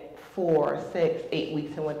doing it 4, 6, 8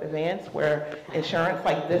 weeks in advance, where insurance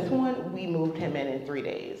like this one, we moved him in 3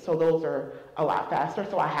 days. So those are a lot faster,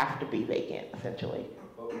 so I have to be vacant, essentially.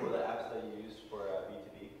 What were the apps that you used for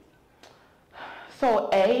B2B? So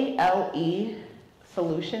ALE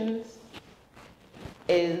Solutions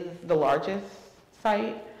is the largest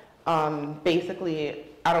site. Basically,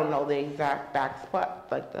 I don't know the exact backslash,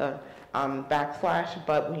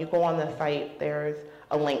 but when you go on the site, there's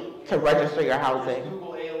a link to register your housing.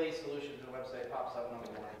 Google ALE Solutions, the website pops up number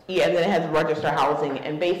 1. Yeah, and then it has register housing,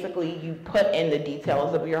 and basically you put in the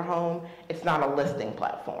details of your home. It's not a listing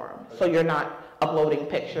platform, so you're not uploading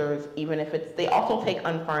pictures, even if they also take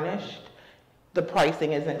unfurnished. The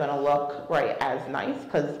pricing isn't going to look as nice,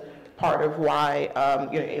 because part of why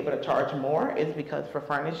you're able to charge more is because for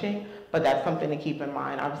furnishing, but that's something to keep in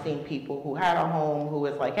mind. I've seen people who had a home who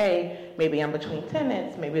was like, hey, maybe I'm between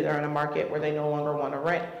tenants, maybe they're in a market where they no longer want to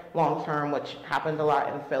rent long-term, which happens a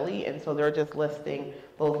lot in Philly, and so they're just listing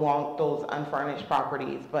those unfurnished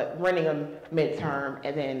properties, but renting them midterm,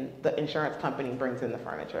 and then the insurance company brings in the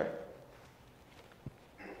furniture.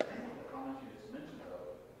 The comment you just mentioned,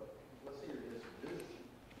 though, let's say you're just visiting,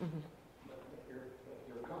 but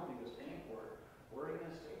your company was paying for it. Where are you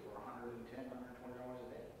going to stay for $110,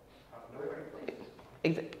 $120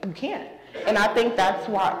 a day? You can't, and I think that's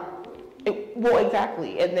why. Well,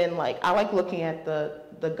 exactly, and then like I like looking at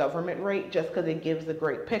the government rate just because it gives a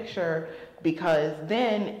great picture. Because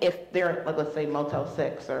then if they're, like, let's say Motel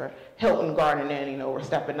 6 or Hilton Garden Inn, you know, we're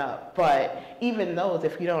stepping up. But even those,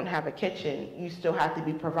 if you don't have a kitchen, you still have to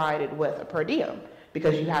be provided with a per diem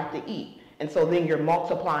because you have to eat. And so then you're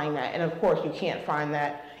multiplying that. And of course, you can't find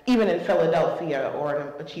that even in Philadelphia or in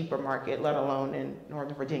a cheaper market, let alone in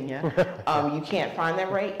Northern Virginia. You can't find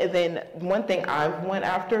that rate. And then one thing I've went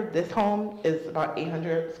after, this home is about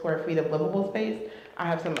 800 square feet of livable space. I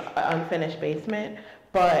have some unfinished basement.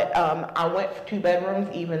 But I went for 2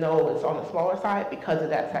 bedrooms, even though it was on the smaller side, because of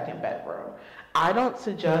that second bedroom. I don't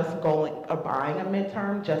suggest going or buying a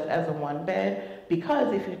midterm just as a 1 bed,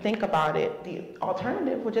 because if you think about it, the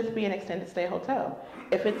alternative would just be an extended stay hotel.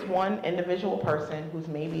 If it's one individual person who's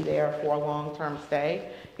maybe there for a long-term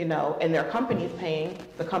stay, you know, and their company's paying,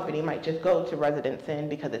 the company might just go to Residence Inn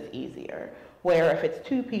because it's easier. Where if it's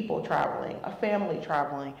 2 people traveling, a family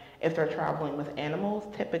traveling, if they're traveling with animals,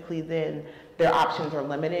 typically then their options are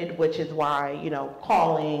limited, which is why, you know,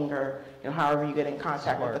 calling or, you know, however you get in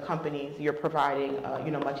contact with the companies, you're providing a,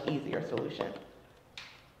 you know, much easier solution.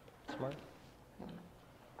 Smart.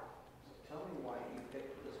 Tell me why you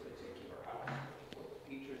picked this particular house. What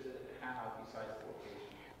features does it have besides the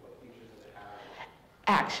location? What features does it have?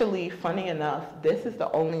 Actually, funny enough, this is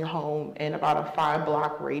the only home in about a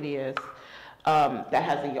 5-block radius that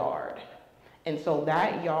has a yard. And so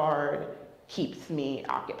that yard keeps me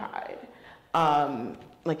occupied.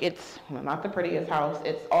 Like it's not the prettiest house.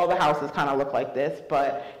 It's all the houses kind of look like this,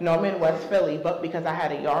 but you know, I'm in West Philly, but because I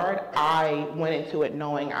had a yard, I went into it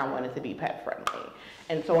knowing I wanted to be pet friendly.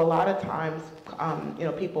 And so a lot of times, you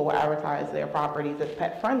know, people will advertise their properties as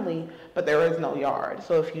pet friendly, but there is no yard.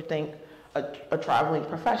 So if you think a traveling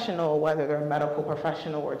professional, whether they're a medical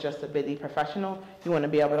professional or just a busy professional, you want to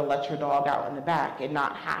be able to let your dog out in the back and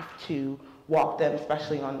not have to walk them,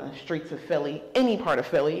 especially on the streets of Philly, any part of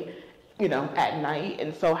Philly, you know, at night.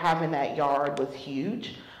 And so having that yard was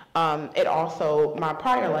huge. It also, my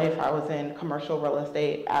prior life, I was in commercial real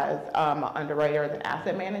estate as an underwriter and an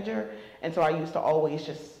asset manager. And so I used to always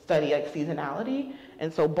just study like seasonality.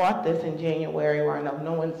 And so bought this in January where I know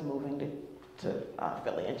no one's moving to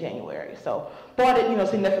Philly in January. So bought it, you know,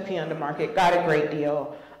 significantly under market, got a great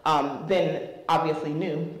deal. Then obviously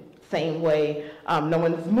knew, same way, no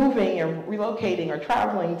one's moving or relocating or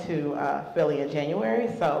traveling to Philly in January.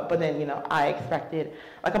 So, but then, you know, I expected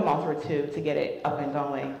like a month or 2 to get it up and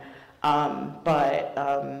going. Yeah,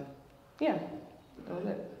 that was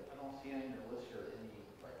it. I don't see any in the list here, any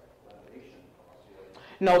like renovation costs.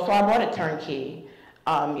 No, so I bought it turnkey.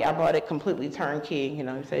 Yeah, I bought it completely turnkey, you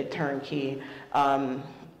know, you say turnkey.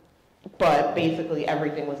 But basically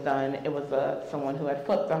everything was done. It was someone who had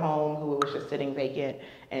flipped the home, who was just sitting vacant,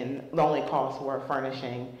 and the only costs were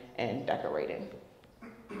furnishing and decorating.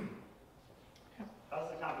 How's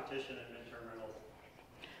the competition in midterm rentals?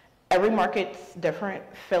 Every market's different.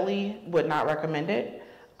 Philly would not recommend it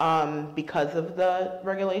because of the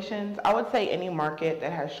regulations. I would say any market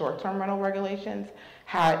that has short-term rental regulations,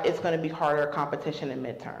 it's going to be harder competition in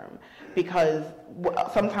midterm, because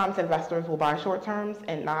sometimes investors will buy short terms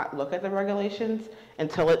and not look at the regulations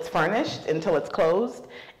until it's furnished, until it's closed.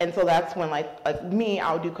 And so that's when, like me,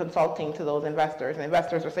 I would do consulting to those investors, and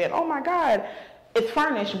investors are saying, oh my God, it's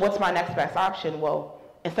furnished, what's my next best option? Well,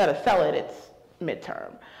 instead of sell it, it's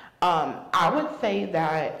midterm. I would say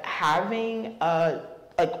that having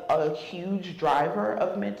a huge driver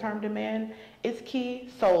of midterm demand is key.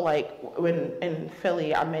 So like when in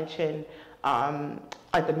Philly, I mentioned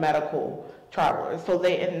like the medical travelers. So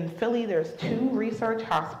in Philly, there's 2 research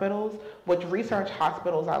hospitals, which research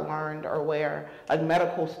hospitals I learned are where like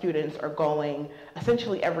medical students are going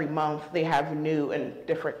essentially every month. They have new and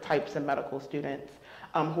different types of medical students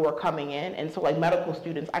who are coming in. And so like medical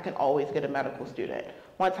students, I can always get a medical student.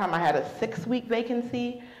 One time I had a 6-week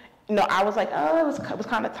vacancy. You know, I was like, oh, it was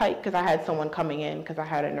kind of tight because I had someone coming in because I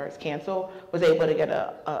had a nurse cancel, was able to get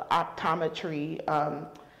a optometry,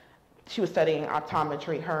 she was studying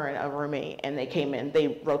optometry, her and a roommate, and they came in,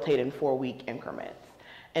 they rotate in 4-week increments.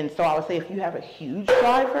 And so I would say if you have a huge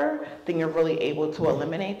driver, then you're really able to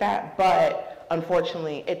eliminate that. But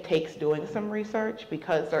unfortunately, it takes doing some research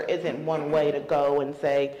because there isn't one way to go and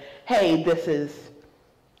say, hey, this is,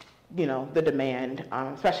 you know, the demand,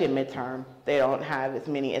 especially in midterm. They don't have as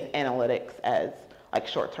many as analytics as like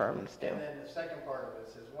short terms do. And then the second part of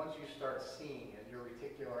this is once you start seeing it, your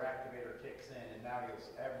reticular activator kicks in, and now you'll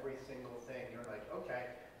every single thing, you're like,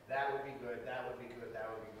 okay, that would be good, that would be good, that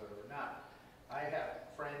would be good, or not. I have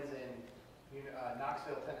friends in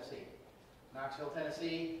Knoxville, Tennessee. Knoxville,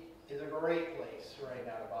 Tennessee is a great place right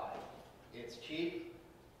now to buy. It's cheap,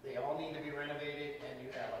 they all need to be renovated, and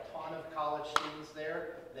you have a ton of college students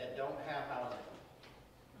there that don't have housing.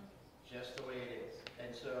 Just the way it is.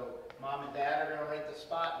 And so mom and dad are going to rent the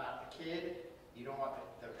spot, not the kid. You don't want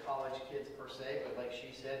the college kids per se, but like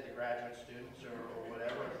she said, the graduate students or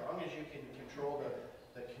whatever. As long as you can control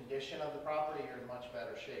the condition of the property, you're in much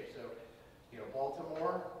better shape. So, you know,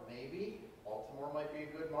 Baltimore, maybe. Baltimore might be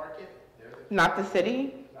a good market. Not the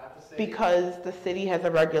city? Not the city. Because the city has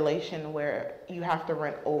a regulation where you have to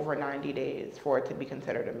rent over 90 days for it to be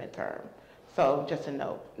considered a midterm. So just a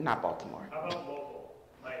note, not Baltimore. How about local?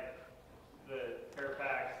 Like the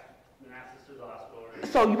Fairfax, Manassas to the hospital,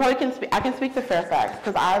 right? So you probably can speak, I can speak to Fairfax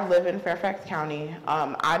because I live in Fairfax County.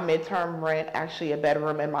 I midterm rent actually a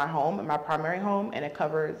bedroom in my home, in my primary home, and it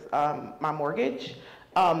covers my mortgage.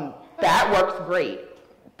 That works great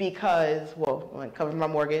because, well, when it covers my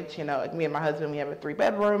mortgage, you know, like me and my husband, we have a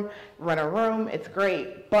 3-bedroom, rent a room, it's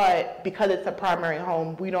great. But because it's a primary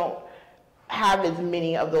home, we don't have as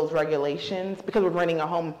many of those regulations because we're renting a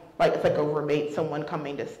home, like it's like a roommate, someone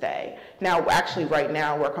coming to stay. Now, actually right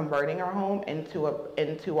now we're converting our home into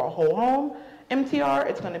a whole home MTR.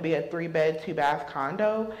 It's going to be a 3-bed, 2-bath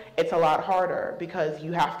condo. It's a lot harder because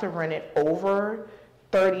you have to rent it over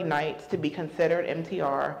 30 nights to be considered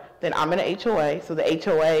MTR. Then I'm in an HOA, so the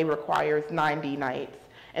HOA requires 90 nights.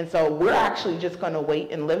 And so we're actually just going to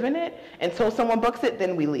wait and live in it until someone books it,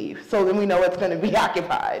 then we leave. So then we know it's going to be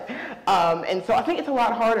occupied. And so I think it's a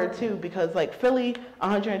lot harder too because like Philly,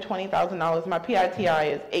 $120,000, my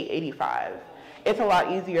PITI is $885. It's a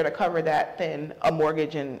lot easier to cover that than a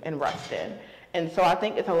mortgage in Ruston. And so I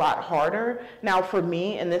think it's a lot harder. Now for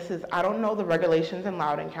me, and this is, I don't know the regulations in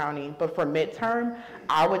Loudoun County, but for midterm,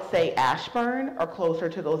 I would say Ashburn or closer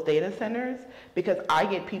to those data centers because I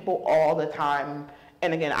get people all the time.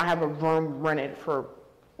 And again, I have a room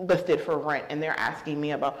listed for rent, and they're asking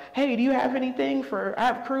me about, hey, do you have anything I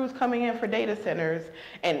have crews coming in for data centers,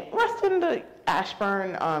 and Ruston to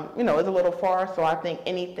Ashburn, you know, is a little far, so I think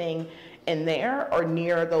anything in there or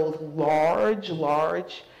near those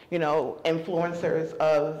large, you know, influencers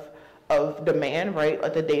of demand, right?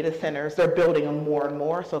 Like the data centers, they're building them more and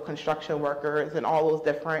more, so construction workers and all those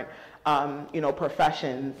different, you know,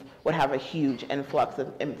 professions would have a huge influx of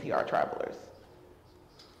MTR travelers.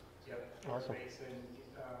 Awesome.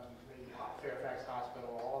 The Fairfax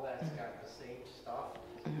Hospital, all that's got the same stuff.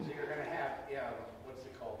 So you're going to have, what's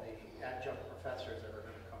it called, the adjunct professors that are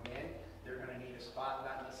going to come in. They're going to need a spot,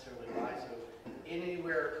 not necessarily buy. So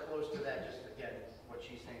anywhere close to that, just again, what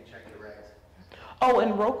she's saying, check the regs. Oh,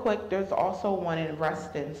 and real quick, there's also one in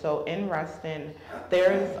Ruston. So in Ruston,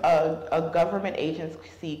 there's a government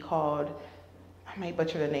agency called, I may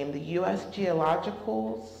butcher the name, the U.S.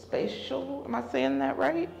 Geological Spatial, am I saying that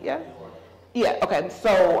right? Yes? Yeah, okay,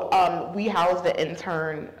 so we housed an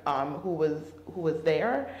intern who was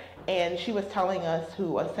there, and she was telling us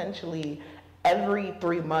who essentially every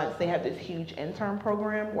 3 months they have this huge intern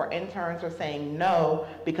program where interns are saying no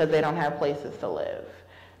because they don't have places to live.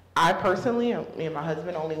 I personally, me and my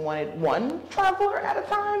husband only wanted one traveler at a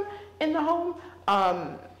time in the home.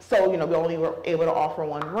 So, you know, we only were able to offer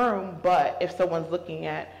one room, but if someone's looking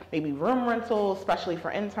at maybe room rentals, especially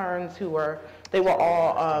for interns they were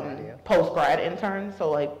all post-grad interns, so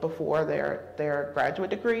like before their graduate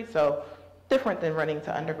degree, so different than renting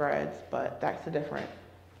to undergrads, but that's a different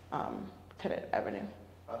tenant avenue.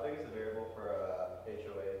 How big is the variable for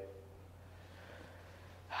HOA?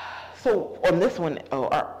 So on this one,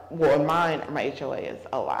 in mine, my HOA is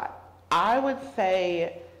a lot. I would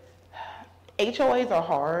say HOAs are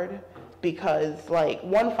hard because, like,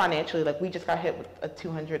 one, financially, like, we just got hit with a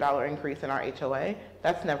 $200 increase in our HOA.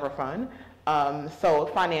 That's never fun. So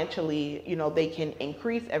financially, you know, they can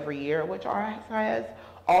increase every year, which ours has.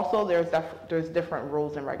 Also, there's different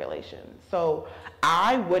rules and regulations. So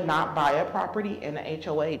I would not buy a property in an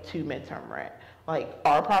HOA to midterm rent. Like,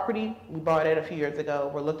 our property, we bought it a few years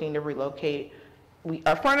ago. We're looking to relocate.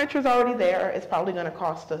 Our furniture's already there. It's probably going to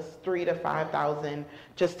cost us $3,000 to $5,000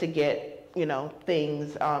 just to get, you know,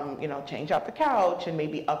 things, you know, change out the couch and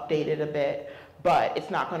maybe update it a bit. but it's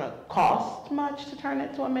not going to cost much to turn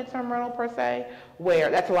it to a midterm rental per se, where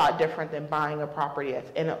that's a lot different than buying a property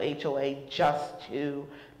that's in an HOA just to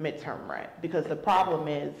midterm rent. Because the problem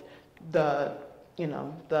is the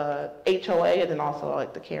HOA and then also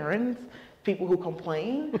like the Karens, people who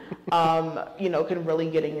complain, can really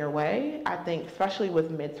get in your way. I think especially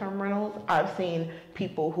with midterm rentals, I've seen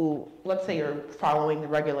people who, let's say you're following the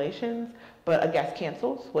regulations, but a guest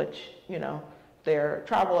cancels, which, their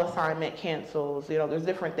travel assignment cancels, there's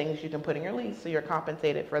different things you can put in your lease, so you're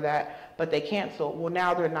compensated for that, but they cancel. Well,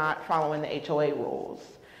 now they're not following the HOA rules.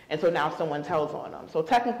 And so now someone tells on them. So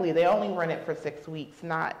technically they only rent it for 6 weeks,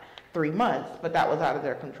 not 3 months, but that was out of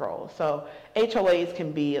their control. So HOAs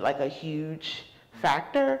can be like a huge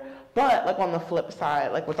factor, but like on the flip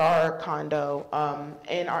side, like with our condo,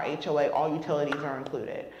 in our HOA, all utilities are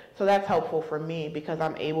included. So that's helpful for me because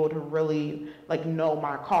I'm able to really like know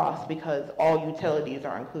my costs because all utilities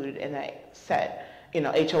are included in that set,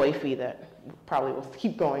 HOA fee that probably will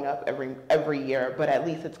keep going up every year, but at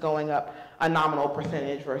least it's going up a nominal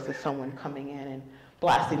percentage versus someone coming in and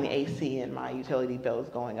blasting the AC and my utility bill is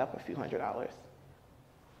going up a few $100s. Why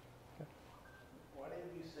did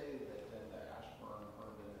you say that in the Ashburn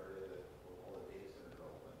urban area that all the data centers are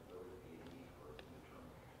open, there would be a need for a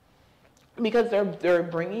midterm? Because they're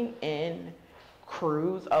bringing in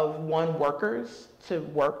crews of workers to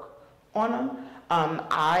work on them.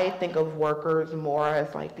 I think of workers more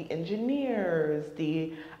as like the engineers,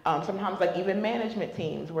 the sometimes like even management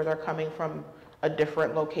teams where they're coming from a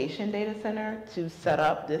different location data center to set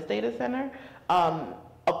up this data center. A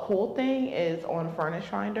cool thing is on Furnish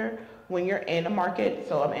Finder, when you're in a market,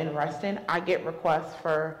 so I'm in Reston, I get requests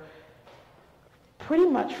for pretty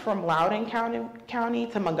much from Loudoun County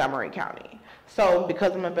to Montgomery County. So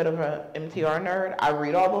because I'm a bit of an MTR nerd, I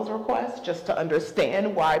read all those requests just to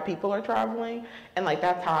understand why people are traveling. And like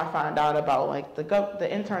that's how I find out about like the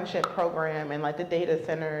internship program and like the data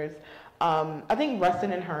centers. I think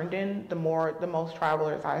Reston and Herndon, the most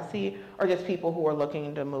travelers I see are just people who are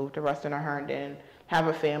looking to move to Reston or Herndon, have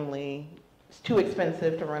a family. It's too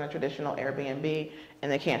expensive to rent a traditional Airbnb and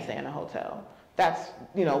they can't stay in a hotel. That's,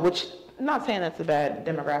 which I'm not saying that's a bad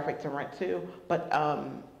demographic to rent to, but,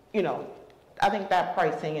 I think that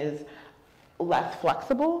pricing is less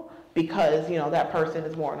flexible because, that person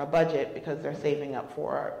is more on a budget because they're saving up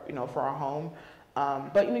for a home.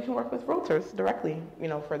 But you can work with realtors directly,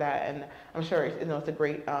 for that. And I'm sure, it's a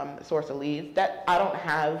great source of leads. That I don't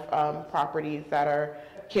have properties that are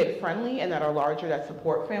kid-friendly and that are larger that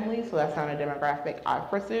support families, so that's not a demographic I've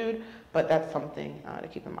pursued, but that's something to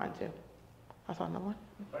keep in mind too. I saw another one.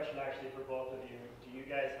 Question actually for both of you. Do you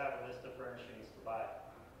guys have a list of furnishings to buy?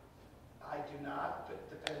 I do not, but it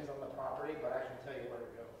depends on the property, but I can tell you where to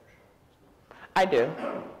go for sure. I do.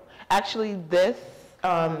 Actually, this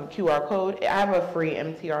QR code, I have a free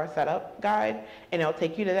MTR setup guide, and it'll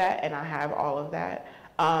take you to that, and I have all of that.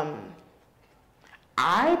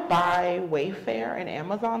 I buy Wayfair and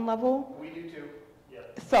Amazon level. We do too.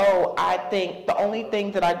 Yep. So I think the only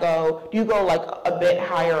thing that do you go like a bit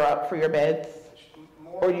higher up for your beds?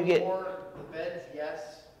 More, Or you get the beds,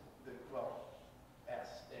 yes.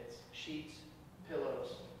 It's sheets,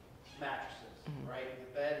 pillows, mattresses, right?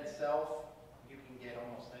 The bed itself, you can get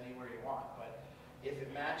almost anywhere you want, but if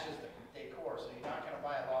it matches the decor, so you're not going to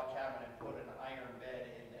buy a log cabin and put an iron bed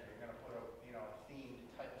in there. You're going to put a themed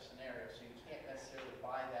type of scenario, so you can't necessarily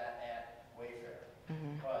buy that at Wayfair.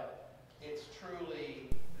 But it's truly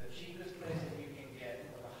the cheapest place that you can get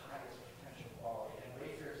for the highest potential quality. And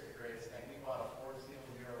Wayfair is the greatest thing. We bought a Ford Steel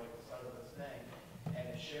Bureau like the size of this thing, and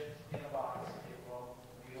it shipped in a box.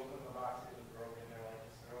 We opened the box, it was broken. They're like,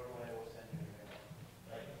 just throw it away, we'll send you a new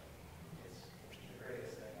one. Like, it's the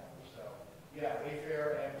greatest thing ever. So, yeah,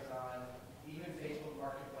 Wayfair, Amazon, even Facebook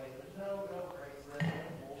Marketplace, but no Craigslist, no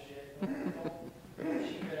bullshit. Don't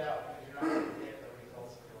cheap it out because you're not going to get the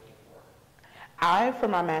results that you're looking for. For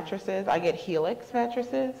my mattresses, I get Helix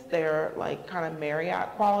mattresses. They're like kind of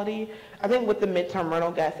Marriott quality. I think with the midterm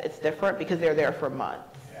rental guests, it's different because they're there for months.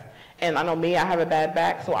 And I know me, I have a bad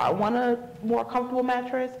back, so I want a more comfortable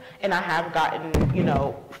mattress. And I have gotten,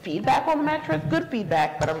 feedback on the mattress, good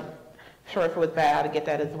feedback, but I'm sure if it was bad, I'd get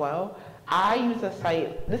that as well. I use a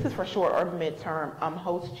site, this is for short or midterm,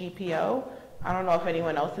 Host GPO. I don't know if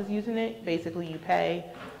anyone else is using it. Basically, you pay,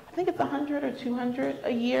 I think it's $100 or $200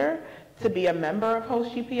 a year to be a member of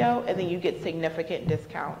Host GPO, and then you get significant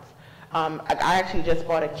discounts. I actually just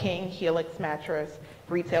bought a King Helix mattress,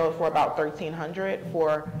 retailed for about $1,300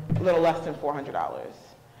 for a little less than $400.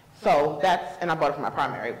 So that's, and I bought it for my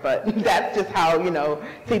primary, but that's just how,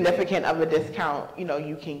 significant of a discount,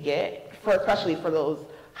 you can get, especially for those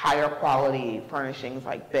higher quality furnishings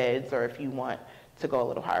like beds, or if you want to go a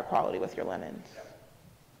little higher quality with your linens.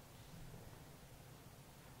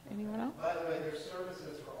 Anyone else? By the way, there's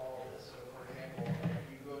services for all of this. So for example, if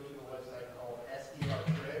you go to a website called SDR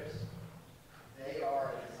Cribs, they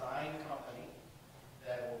are a design company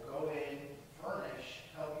that will go in, furnish,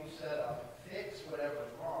 help you set up, fix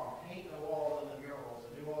whatever's wrong, paint the walls and the murals,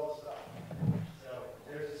 and do all the stuff. So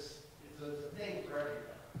there's a thing for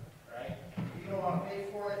everything, right? If you don't want to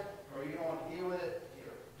pay for it, or you don't want to deal with it,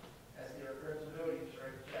 here, SDR Cribs will do it. You just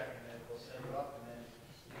write the check, and then they'll set it up, and then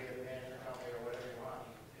you get a manager company or whatever you want.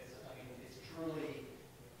 It's truly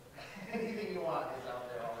anything you want is out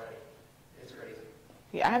there already. It's crazy.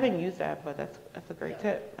 Yeah, I haven't used that, but that's a great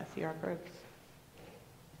tip. I see our Cribs.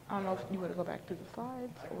 I don't know if you want to go back to the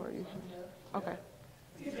slides or you can. Okay.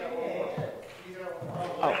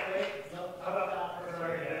 Oh.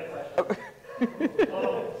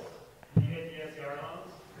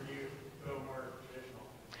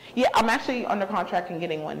 Yeah, I'm actually under contract and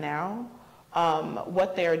getting one now.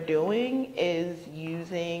 What they're doing is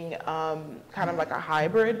using kind of like a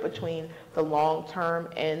hybrid between the long-term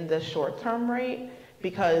and the short-term rate,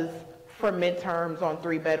 because for midterms on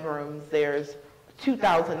 3 bedrooms, there's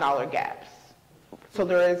 $2,000 gaps. So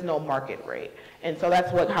there is no market rate. And so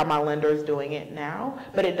that's how my lender is doing it now,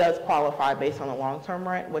 but it does qualify based on the long-term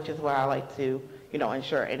rent, which is what I like to,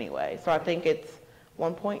 insure anyway. So I think it's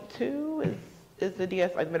 1.2 is the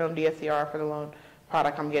minimum DSCR for the loan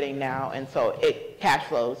product I'm getting now, and so it cash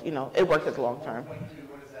flows, it works as long term. 1.2,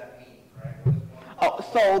 what does that mean, right? Oh,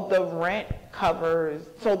 so the rent covers,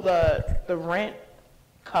 the rent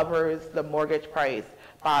covers the mortgage price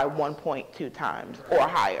by 1.2 times or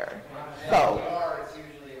higher. So It's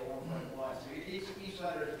usually a 1.1, so each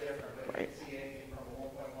lender is different, but you can see anything from a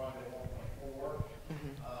 1.1 to 1.4.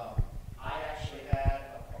 I actually had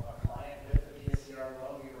a client with the DSCR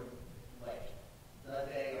loan. We were like the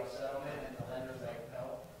day of settlement, and the lender's like,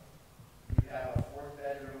 no, you have a 4th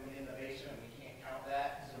bedroom in the basement, we can't count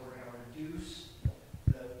that, so we're going to reduce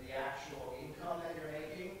the actual income that you're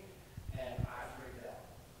making. And I freaked out.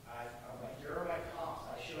 I'm like, here are my comps.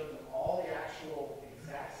 I showed them all the actual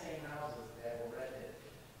exact same houses that were rented,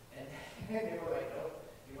 and they were like, nope,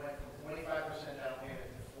 you went from 25% down payment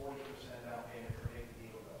to 40% down payment to make the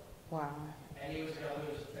deal go. wow. And he was going to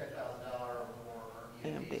lose $10,000 or more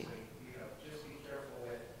EMD. So, just be careful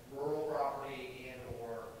with rural property and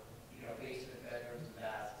or, basement bedrooms and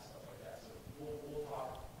baths and stuff like that. So we'll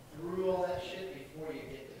talk through all that shit before you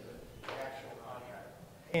get to the actual contract.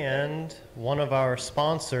 And one of our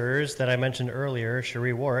sponsors that I mentioned earlier,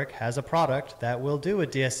 Cherie Warwick, has a product that will do a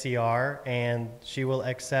DSCR, and she will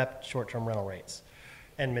accept short-term rental rates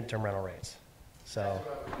and midterm rental rates. So,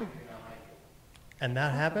 and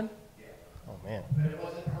that happened? Yeah. Oh man. But it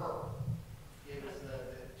wasn't her. It was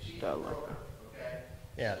she's the broker, okay?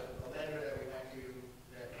 Yeah. So the lender that we went to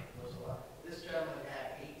that was this gentleman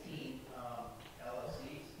had 18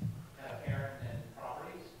 LLCs, had a parent and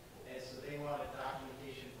properties, and so they wanted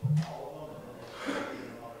documentation for all of them, and then they started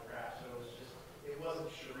doing all the crap. So it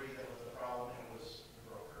wasn't Cherie that was the problem, it was the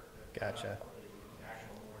broker. Gotcha. The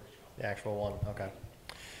actual mortgage company. The actual one. Okay.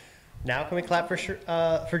 Now can we clap for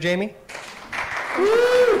Jamie?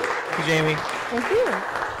 Woo! Thank you, Jamie. Thank you.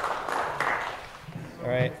 All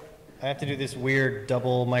right. I have to do this weird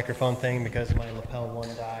double microphone thing because my lapel one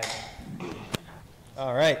died.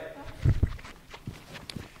 All right. I'm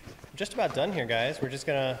just about done here, guys. We're just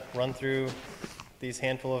going to run through these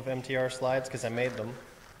handful of MTR slides because I made them.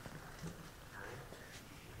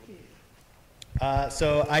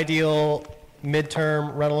 So ideal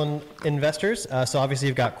midterm rental investors. So obviously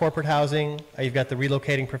you've got corporate housing, you've got the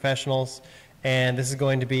relocating professionals, and this is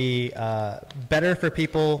going to be better for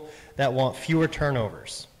people that want fewer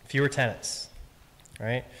turnovers, fewer tenants,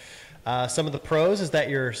 right? Some of the pros is that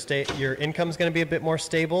your income is going to be a bit more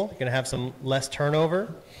stable. You're going to have some less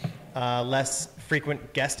turnover, less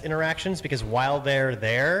frequent guest interactions, because while they're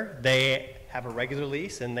there, they have a regular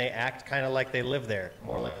lease and they act kind of like they live there,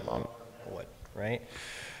 more like a mom would, right?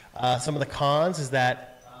 Some of the cons is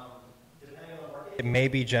that depending on the market, it may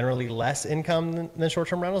be generally less income than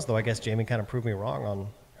short-term rentals, though I guess Jamie kind of proved me wrong on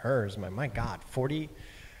hers. My God,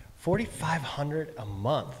 $4,500 a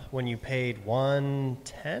month when you paid $110,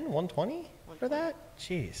 $120 for that?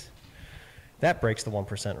 Jeez. That breaks the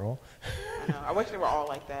 1% rule. I know. I wish they were all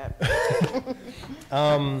like that.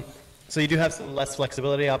 So you do have some less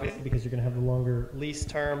flexibility, obviously, because you're going to have the longer lease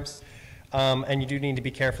terms. And you do need to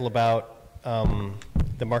be careful about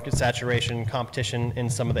the market saturation. Competition in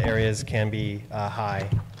some of the areas can be high.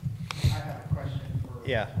 I have a question for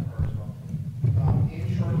Yeah. her as well.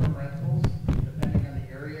 In short-term rentals, depending on the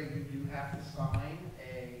area, you do have to sign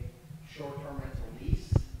a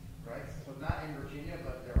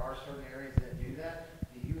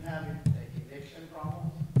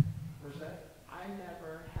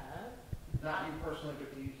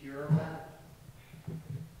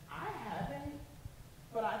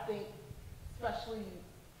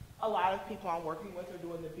a lot of people I'm working with are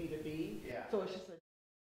doing the B2B. Yeah. So it's just a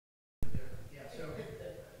Yeah, so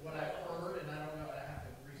what I've heard, and I don't know, I have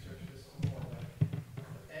to research this some more, but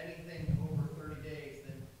anything over 30 days,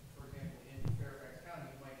 then, for example, in Fairfax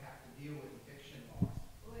County, you might have to deal with eviction laws.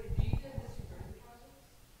 Wait, do you do the security deposits?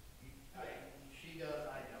 She does,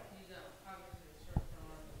 I don't. You don't, obviously it's short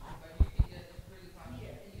term, but you can get the security deposit.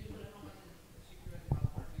 Yeah. And usually how much is the security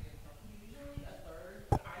deposit to get from? usually a third,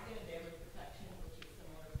 but I get a damage protection, which is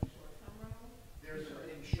similar to short-term rental. There's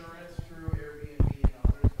insurance through Airbnb and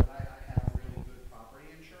others, but I have really good property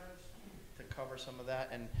insurance to cover some of that.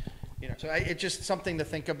 And, you know, so it's just something to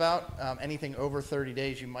think about. Anything over 30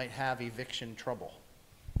 days, you might have eviction trouble.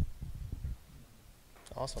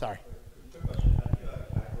 Awesome. Sorry. Quick question, how do you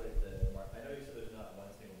calculate the market? I know you said there's not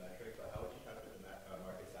one single metric, but how would you calculate the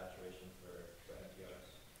market saturation for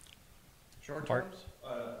MTRs? Short Part- terms?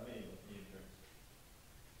 Medium terms.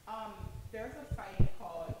 There's a site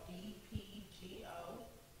called DPGO.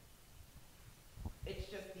 It's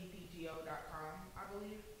just dpgo.com, I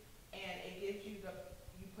believe. And it gives you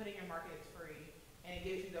you put in your market, it's free, and it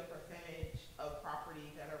gives you the percentage of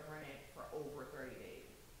properties that are rented for over 30 days,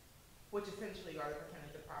 which essentially are the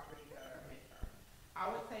percentage of properties that are midterm. I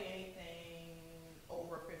would say anything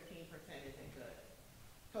over 15% isn't good.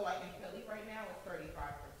 So like in Philly right now, it's 35%.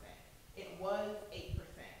 It was 8%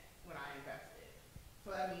 when I invested. So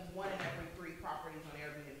that means 1 in every 3 properties on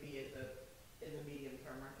Airbnb is a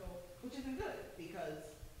medium-term rental, which isn't good because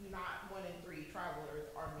not 1 in 3 travelers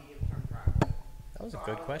are medium-term travelers. That was a So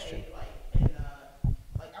good I would question. say,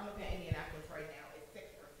 like I'm looking at Indianapolis right now, it's 6%.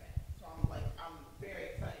 So I'm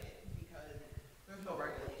very excited because there's no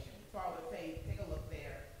regulation. So I would say take a look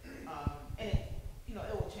there, and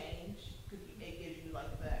it will change because it gives you like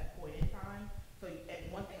that point in time. So and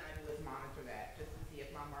one thing I do is monitor that just to see if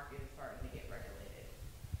my market is starting to get regulated.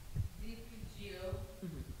 DPGO.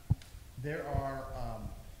 There are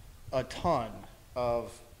a ton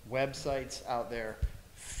of websites out there.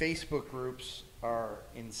 Facebook groups are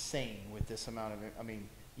insane with this amount of it. I mean,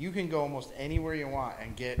 you can go almost anywhere you want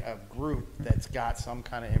and get a group that's got some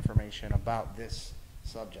kind of information about this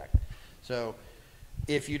subject. So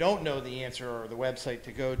if you don't know the answer or the website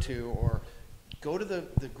to go to, or go to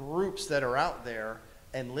the groups that are out there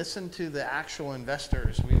and listen to the actual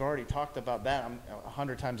investors. We've already talked about that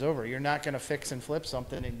 100 times over. You're not going to fix and flip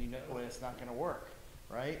something and you know it's not going to work,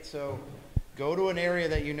 right? So go to an area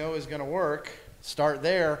that you know is going to work, start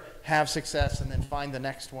there, have success, and then find the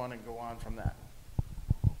next one and go on from that.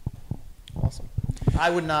 Awesome. I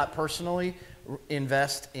would not personally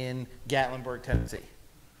invest in Gatlinburg, Tennessee.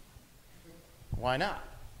 Why not?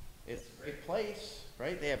 It's a great place,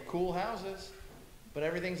 right? They have cool houses, but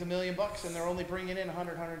everything's $1 million and they're only bringing in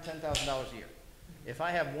 $110,000 a year. If I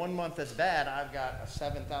have 1 month that's bad, I've got a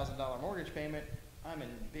 $7,000 mortgage payment, I'm in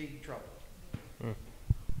big trouble.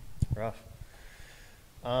 Rough.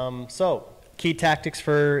 So, key tactics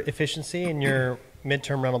for efficiency in your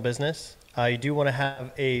midterm rental business. You do want to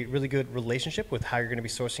have a really good relationship with how you're going to be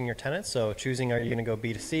sourcing your tenants. So choosing, are you going to go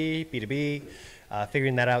B2C, B2B?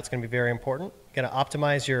 Figuring that out is going to be very important. Going to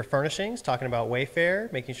optimize your furnishings, talking about Wayfair,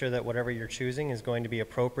 making sure that whatever you're choosing is going to be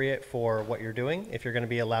appropriate for what you're doing. If you're going to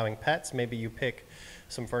be allowing pets, maybe you pick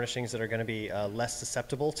some furnishings that are going to be less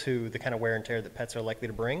susceptible to the kind of wear and tear that pets are likely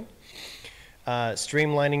to bring.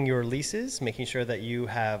 Streamlining your leases, making sure that you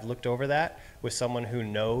have looked over that with someone who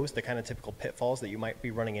knows the kind of typical pitfalls that you might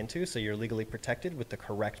be running into, so you're legally protected with the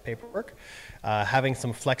correct paperwork. Having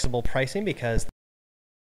some flexible pricing, because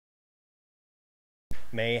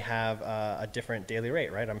may have a different daily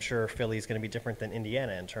rate, right? I'm sure Philly is going to be different than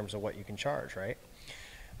Indiana in terms of what you can charge, right?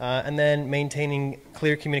 And then maintaining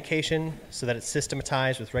clear communication so that it's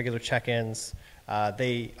systematized with regular check-ins.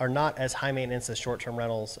 They are not as high maintenance as short-term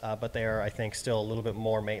rentals, but they are, I think, still a little bit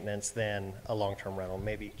more maintenance than a long-term rental.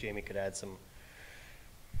 Maybe Jamie could add some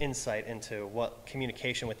insight into what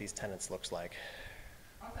communication with these tenants looks like.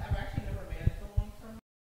 Also, I've actually never managed a long-term.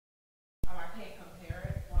 I can't compare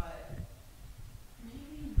it, but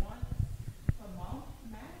maybe once a month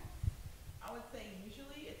max. I would say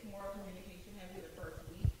usually it's more communication heavy the first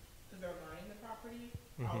week because they're learning the property.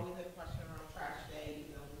 Always a question around trash day,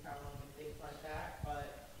 we tell them and things like that.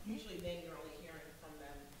 But usually then you're only hearing from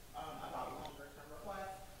them about longer-term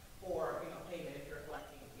requests or payment if you're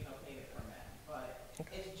collecting payment from them. But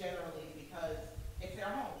it's generally because it's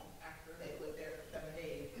their home. After they live there for 7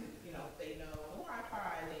 days, they know the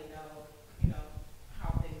Wi-Fi, they know how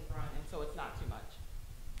things run, and so it's not too much.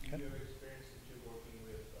 Do you have experience that you're working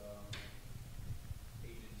with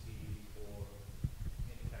agencies or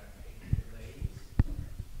any kind of payment delays?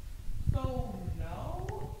 So no,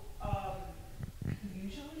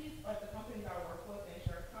 usually like the companies I work with, the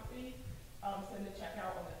insurance companies,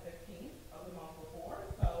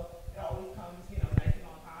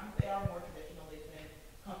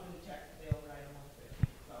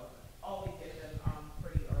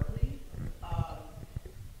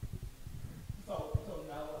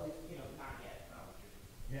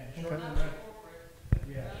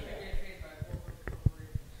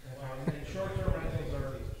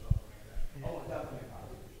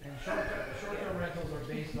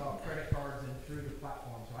 based off credit cards and through the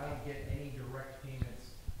platform, so I don't get any direct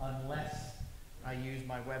payments unless I use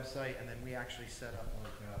my website, and then we actually set up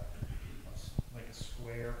like a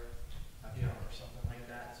Square account or something like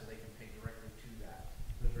that, so they can pay directly to that.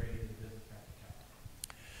 Goes right into the business bank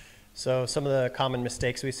account. So some of the common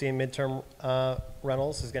mistakes we see in midterm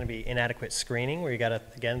rentals is going to be inadequate screening, where you got to,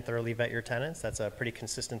 again, thoroughly vet your tenants. That's a pretty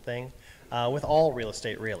consistent thing with all real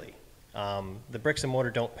estate, really. The bricks and mortar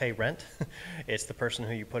don't pay rent. It's the person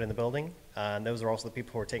who you put in the building. And those are also the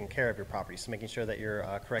people who are taking care of your property. So making sure that you're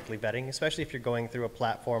correctly vetting, especially if you're going through a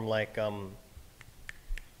platform like,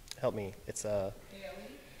 help me, it's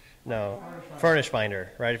no, Furnish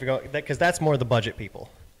Finder, right? If you're going, because that's more the budget people,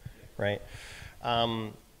 right?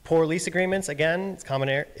 Poor lease agreements, again, it's a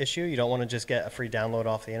common issue. You don't want to just get a free download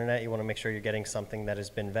off the internet. You want to make sure you're getting something that has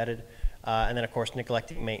been vetted. And then, of course,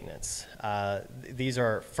 neglecting maintenance. These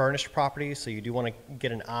are furnished properties, so you do want to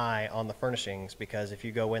get an eye on the furnishings, because if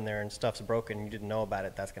you go in there and stuff's broken and you didn't know about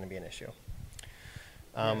it, that's going to be an issue.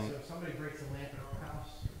 So if somebody breaks a lamp in our house,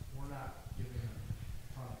 we're not giving them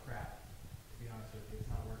a ton of crap, to be honest with you. It's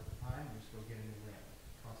not worth the time. Just go get a new lamp.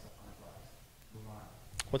 Cost $100. Move on.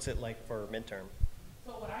 What's it like for midterm?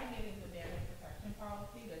 So what I get is the damage protection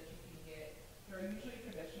policy that you can get. They're usually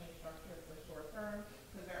traditionally structured for short term,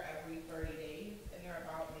 because they're every 30 days, and they're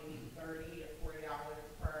about maybe $30 to $40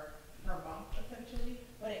 per month, essentially.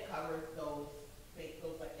 But it covers those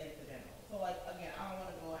like incidental. So like, again, I don't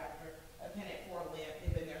want to go after a tenant for a lamp.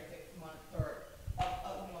 They've been there 6 months, or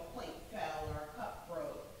a plate fell or a cup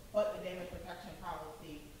broke. But the damage protection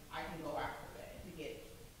policy, I can go after that to get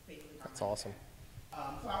basically. That's awesome.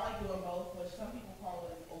 So I like doing both, which some people call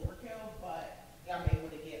it overkill, but I'm able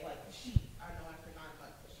to get like the sheet. I know after 9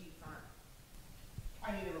 months the sheets aren't.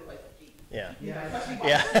 I need to replace the sheet. Yeah. Yeah.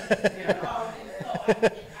 Yeah. So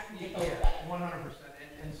I can get those back. 100%.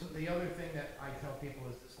 And so the other thing that I tell people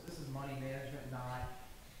is this is money management,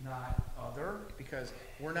 not other, because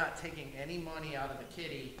we're not taking any money out of the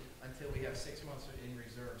kitty until we have 6 months in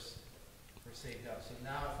reserves for saved up. So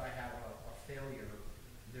now if I have a failure,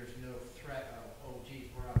 there's no threat of, oh, geez,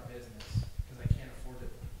 we're out of business because I can't afford to,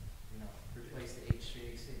 replace the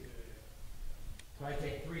HVAC. So I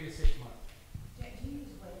take 3 to 6 months. Do you use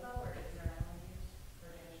Weibo, or is there another one used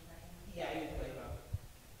for damage protection? Yeah, I use Weibo.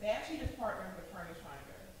 They actually just partnered with Furnish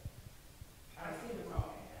Finder. I see the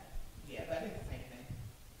wrong. Yeah, but I think the same thing.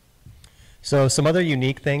 So some other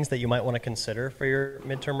unique things that you might want to consider for your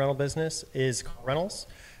midterm rental business is car rentals.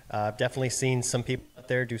 I've definitely seen some people out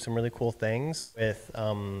there do some really cool things with,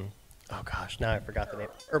 oh gosh, now I forgot the name.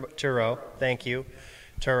 Turo, thank you.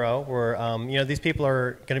 Turo, where these people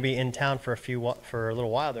are going to be in town for a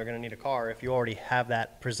little while. They're going to need a car. If you already have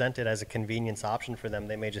that presented as a convenience option for them,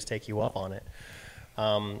 they may just take you up on it.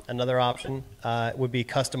 Another option would be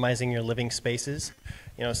customizing your living spaces.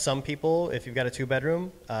 Some people, if you've got a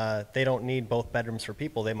 2-bedroom, they don't need both bedrooms for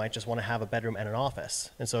people. They might just want to have a bedroom and an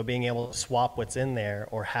office. And so being able to swap what's in there,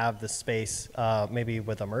 or have the space maybe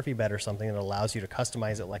with a Murphy bed or something that allows you to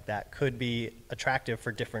customize it like that, could be attractive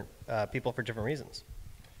for different people for different reasons.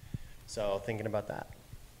 So thinking about that.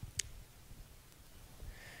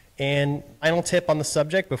 And final tip on the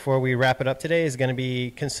subject before we wrap it up today is going to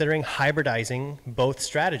be considering hybridizing both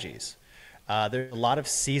strategies. There's a lot of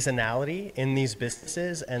seasonality in these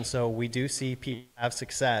businesses, and so we do see people have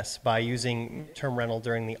success by using midterm rental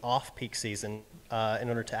during the off-peak season in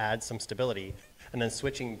order to add some stability, and then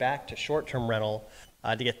switching back to short-term rental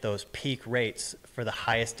to get those peak rates for the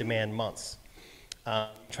highest demand months.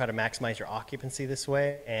 Try to maximize your occupancy this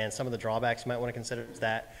way, and some of the drawbacks you might want to consider is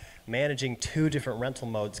that managing 2 different rental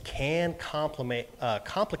modes can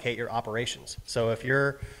complicate your operations. So if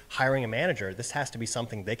you're hiring a manager, this has to be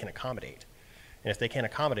something they can accommodate. And if they can't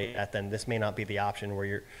accommodate that, then this may not be the option, where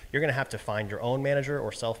you're going to have to find your own manager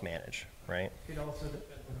or self-manage, right? It also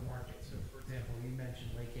depends on the market. So, for example, you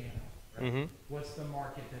mentioned Lake Anna, right? Mm-hmm. What's the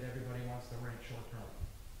market that everybody wants to rent short-term?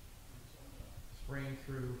 Spring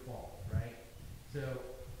through fall, right? So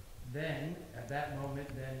then, at that moment,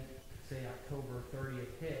 then say October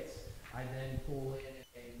 30th hits, I then pull in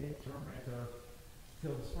a midterm renter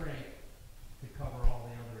till the spring to cover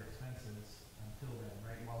all the other expenses until then,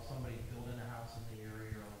 right? While somebody's building a house in the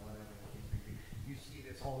area or whatever the case may be. You see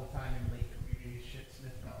this all the time in lake communities,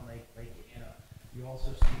 Smith Mountain Lake, Lake Anna. You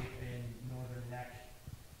also see it in Northern Neck.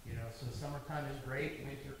 So summertime is great,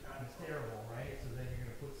 winter time is terrible, right? So then you're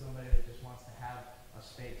going to put somebody that just wants to have a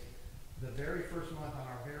space. The very first month on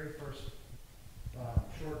our very first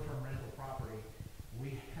short-term rental property,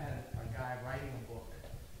 we had a guy writing a book,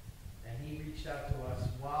 and he reached out to us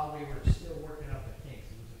while we were still working out the kinks.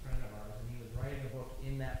 He was a friend of ours, and he was writing a book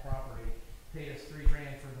in that property, paid us $3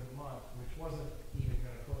 grand for the month, which wasn't even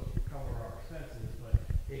going to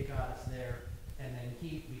there, and then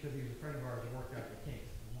he, because he was a friend of ours, worked out the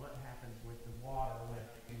kinks. What happens with the water when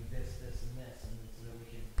you do this, this, and this, and so that we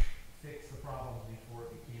can fix the problems before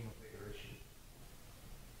it became a bigger issue.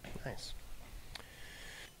 Nice.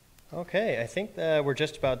 Okay, I think that we're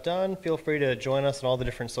just about done. Feel free to join us on all the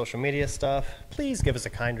different social media stuff. Please give us a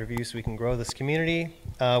kind review so we can grow this community.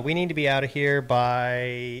 We need to be out of here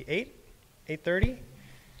by 8:30.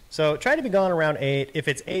 So try to be gone around 8. If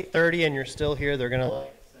it's 8:30 and you're still here, they're going to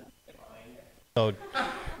so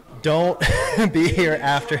don't be here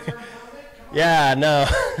after. Yeah, no,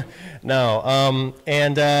 no.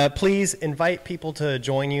 And please invite people to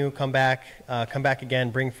join you. Come back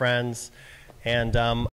again. Bring friends. And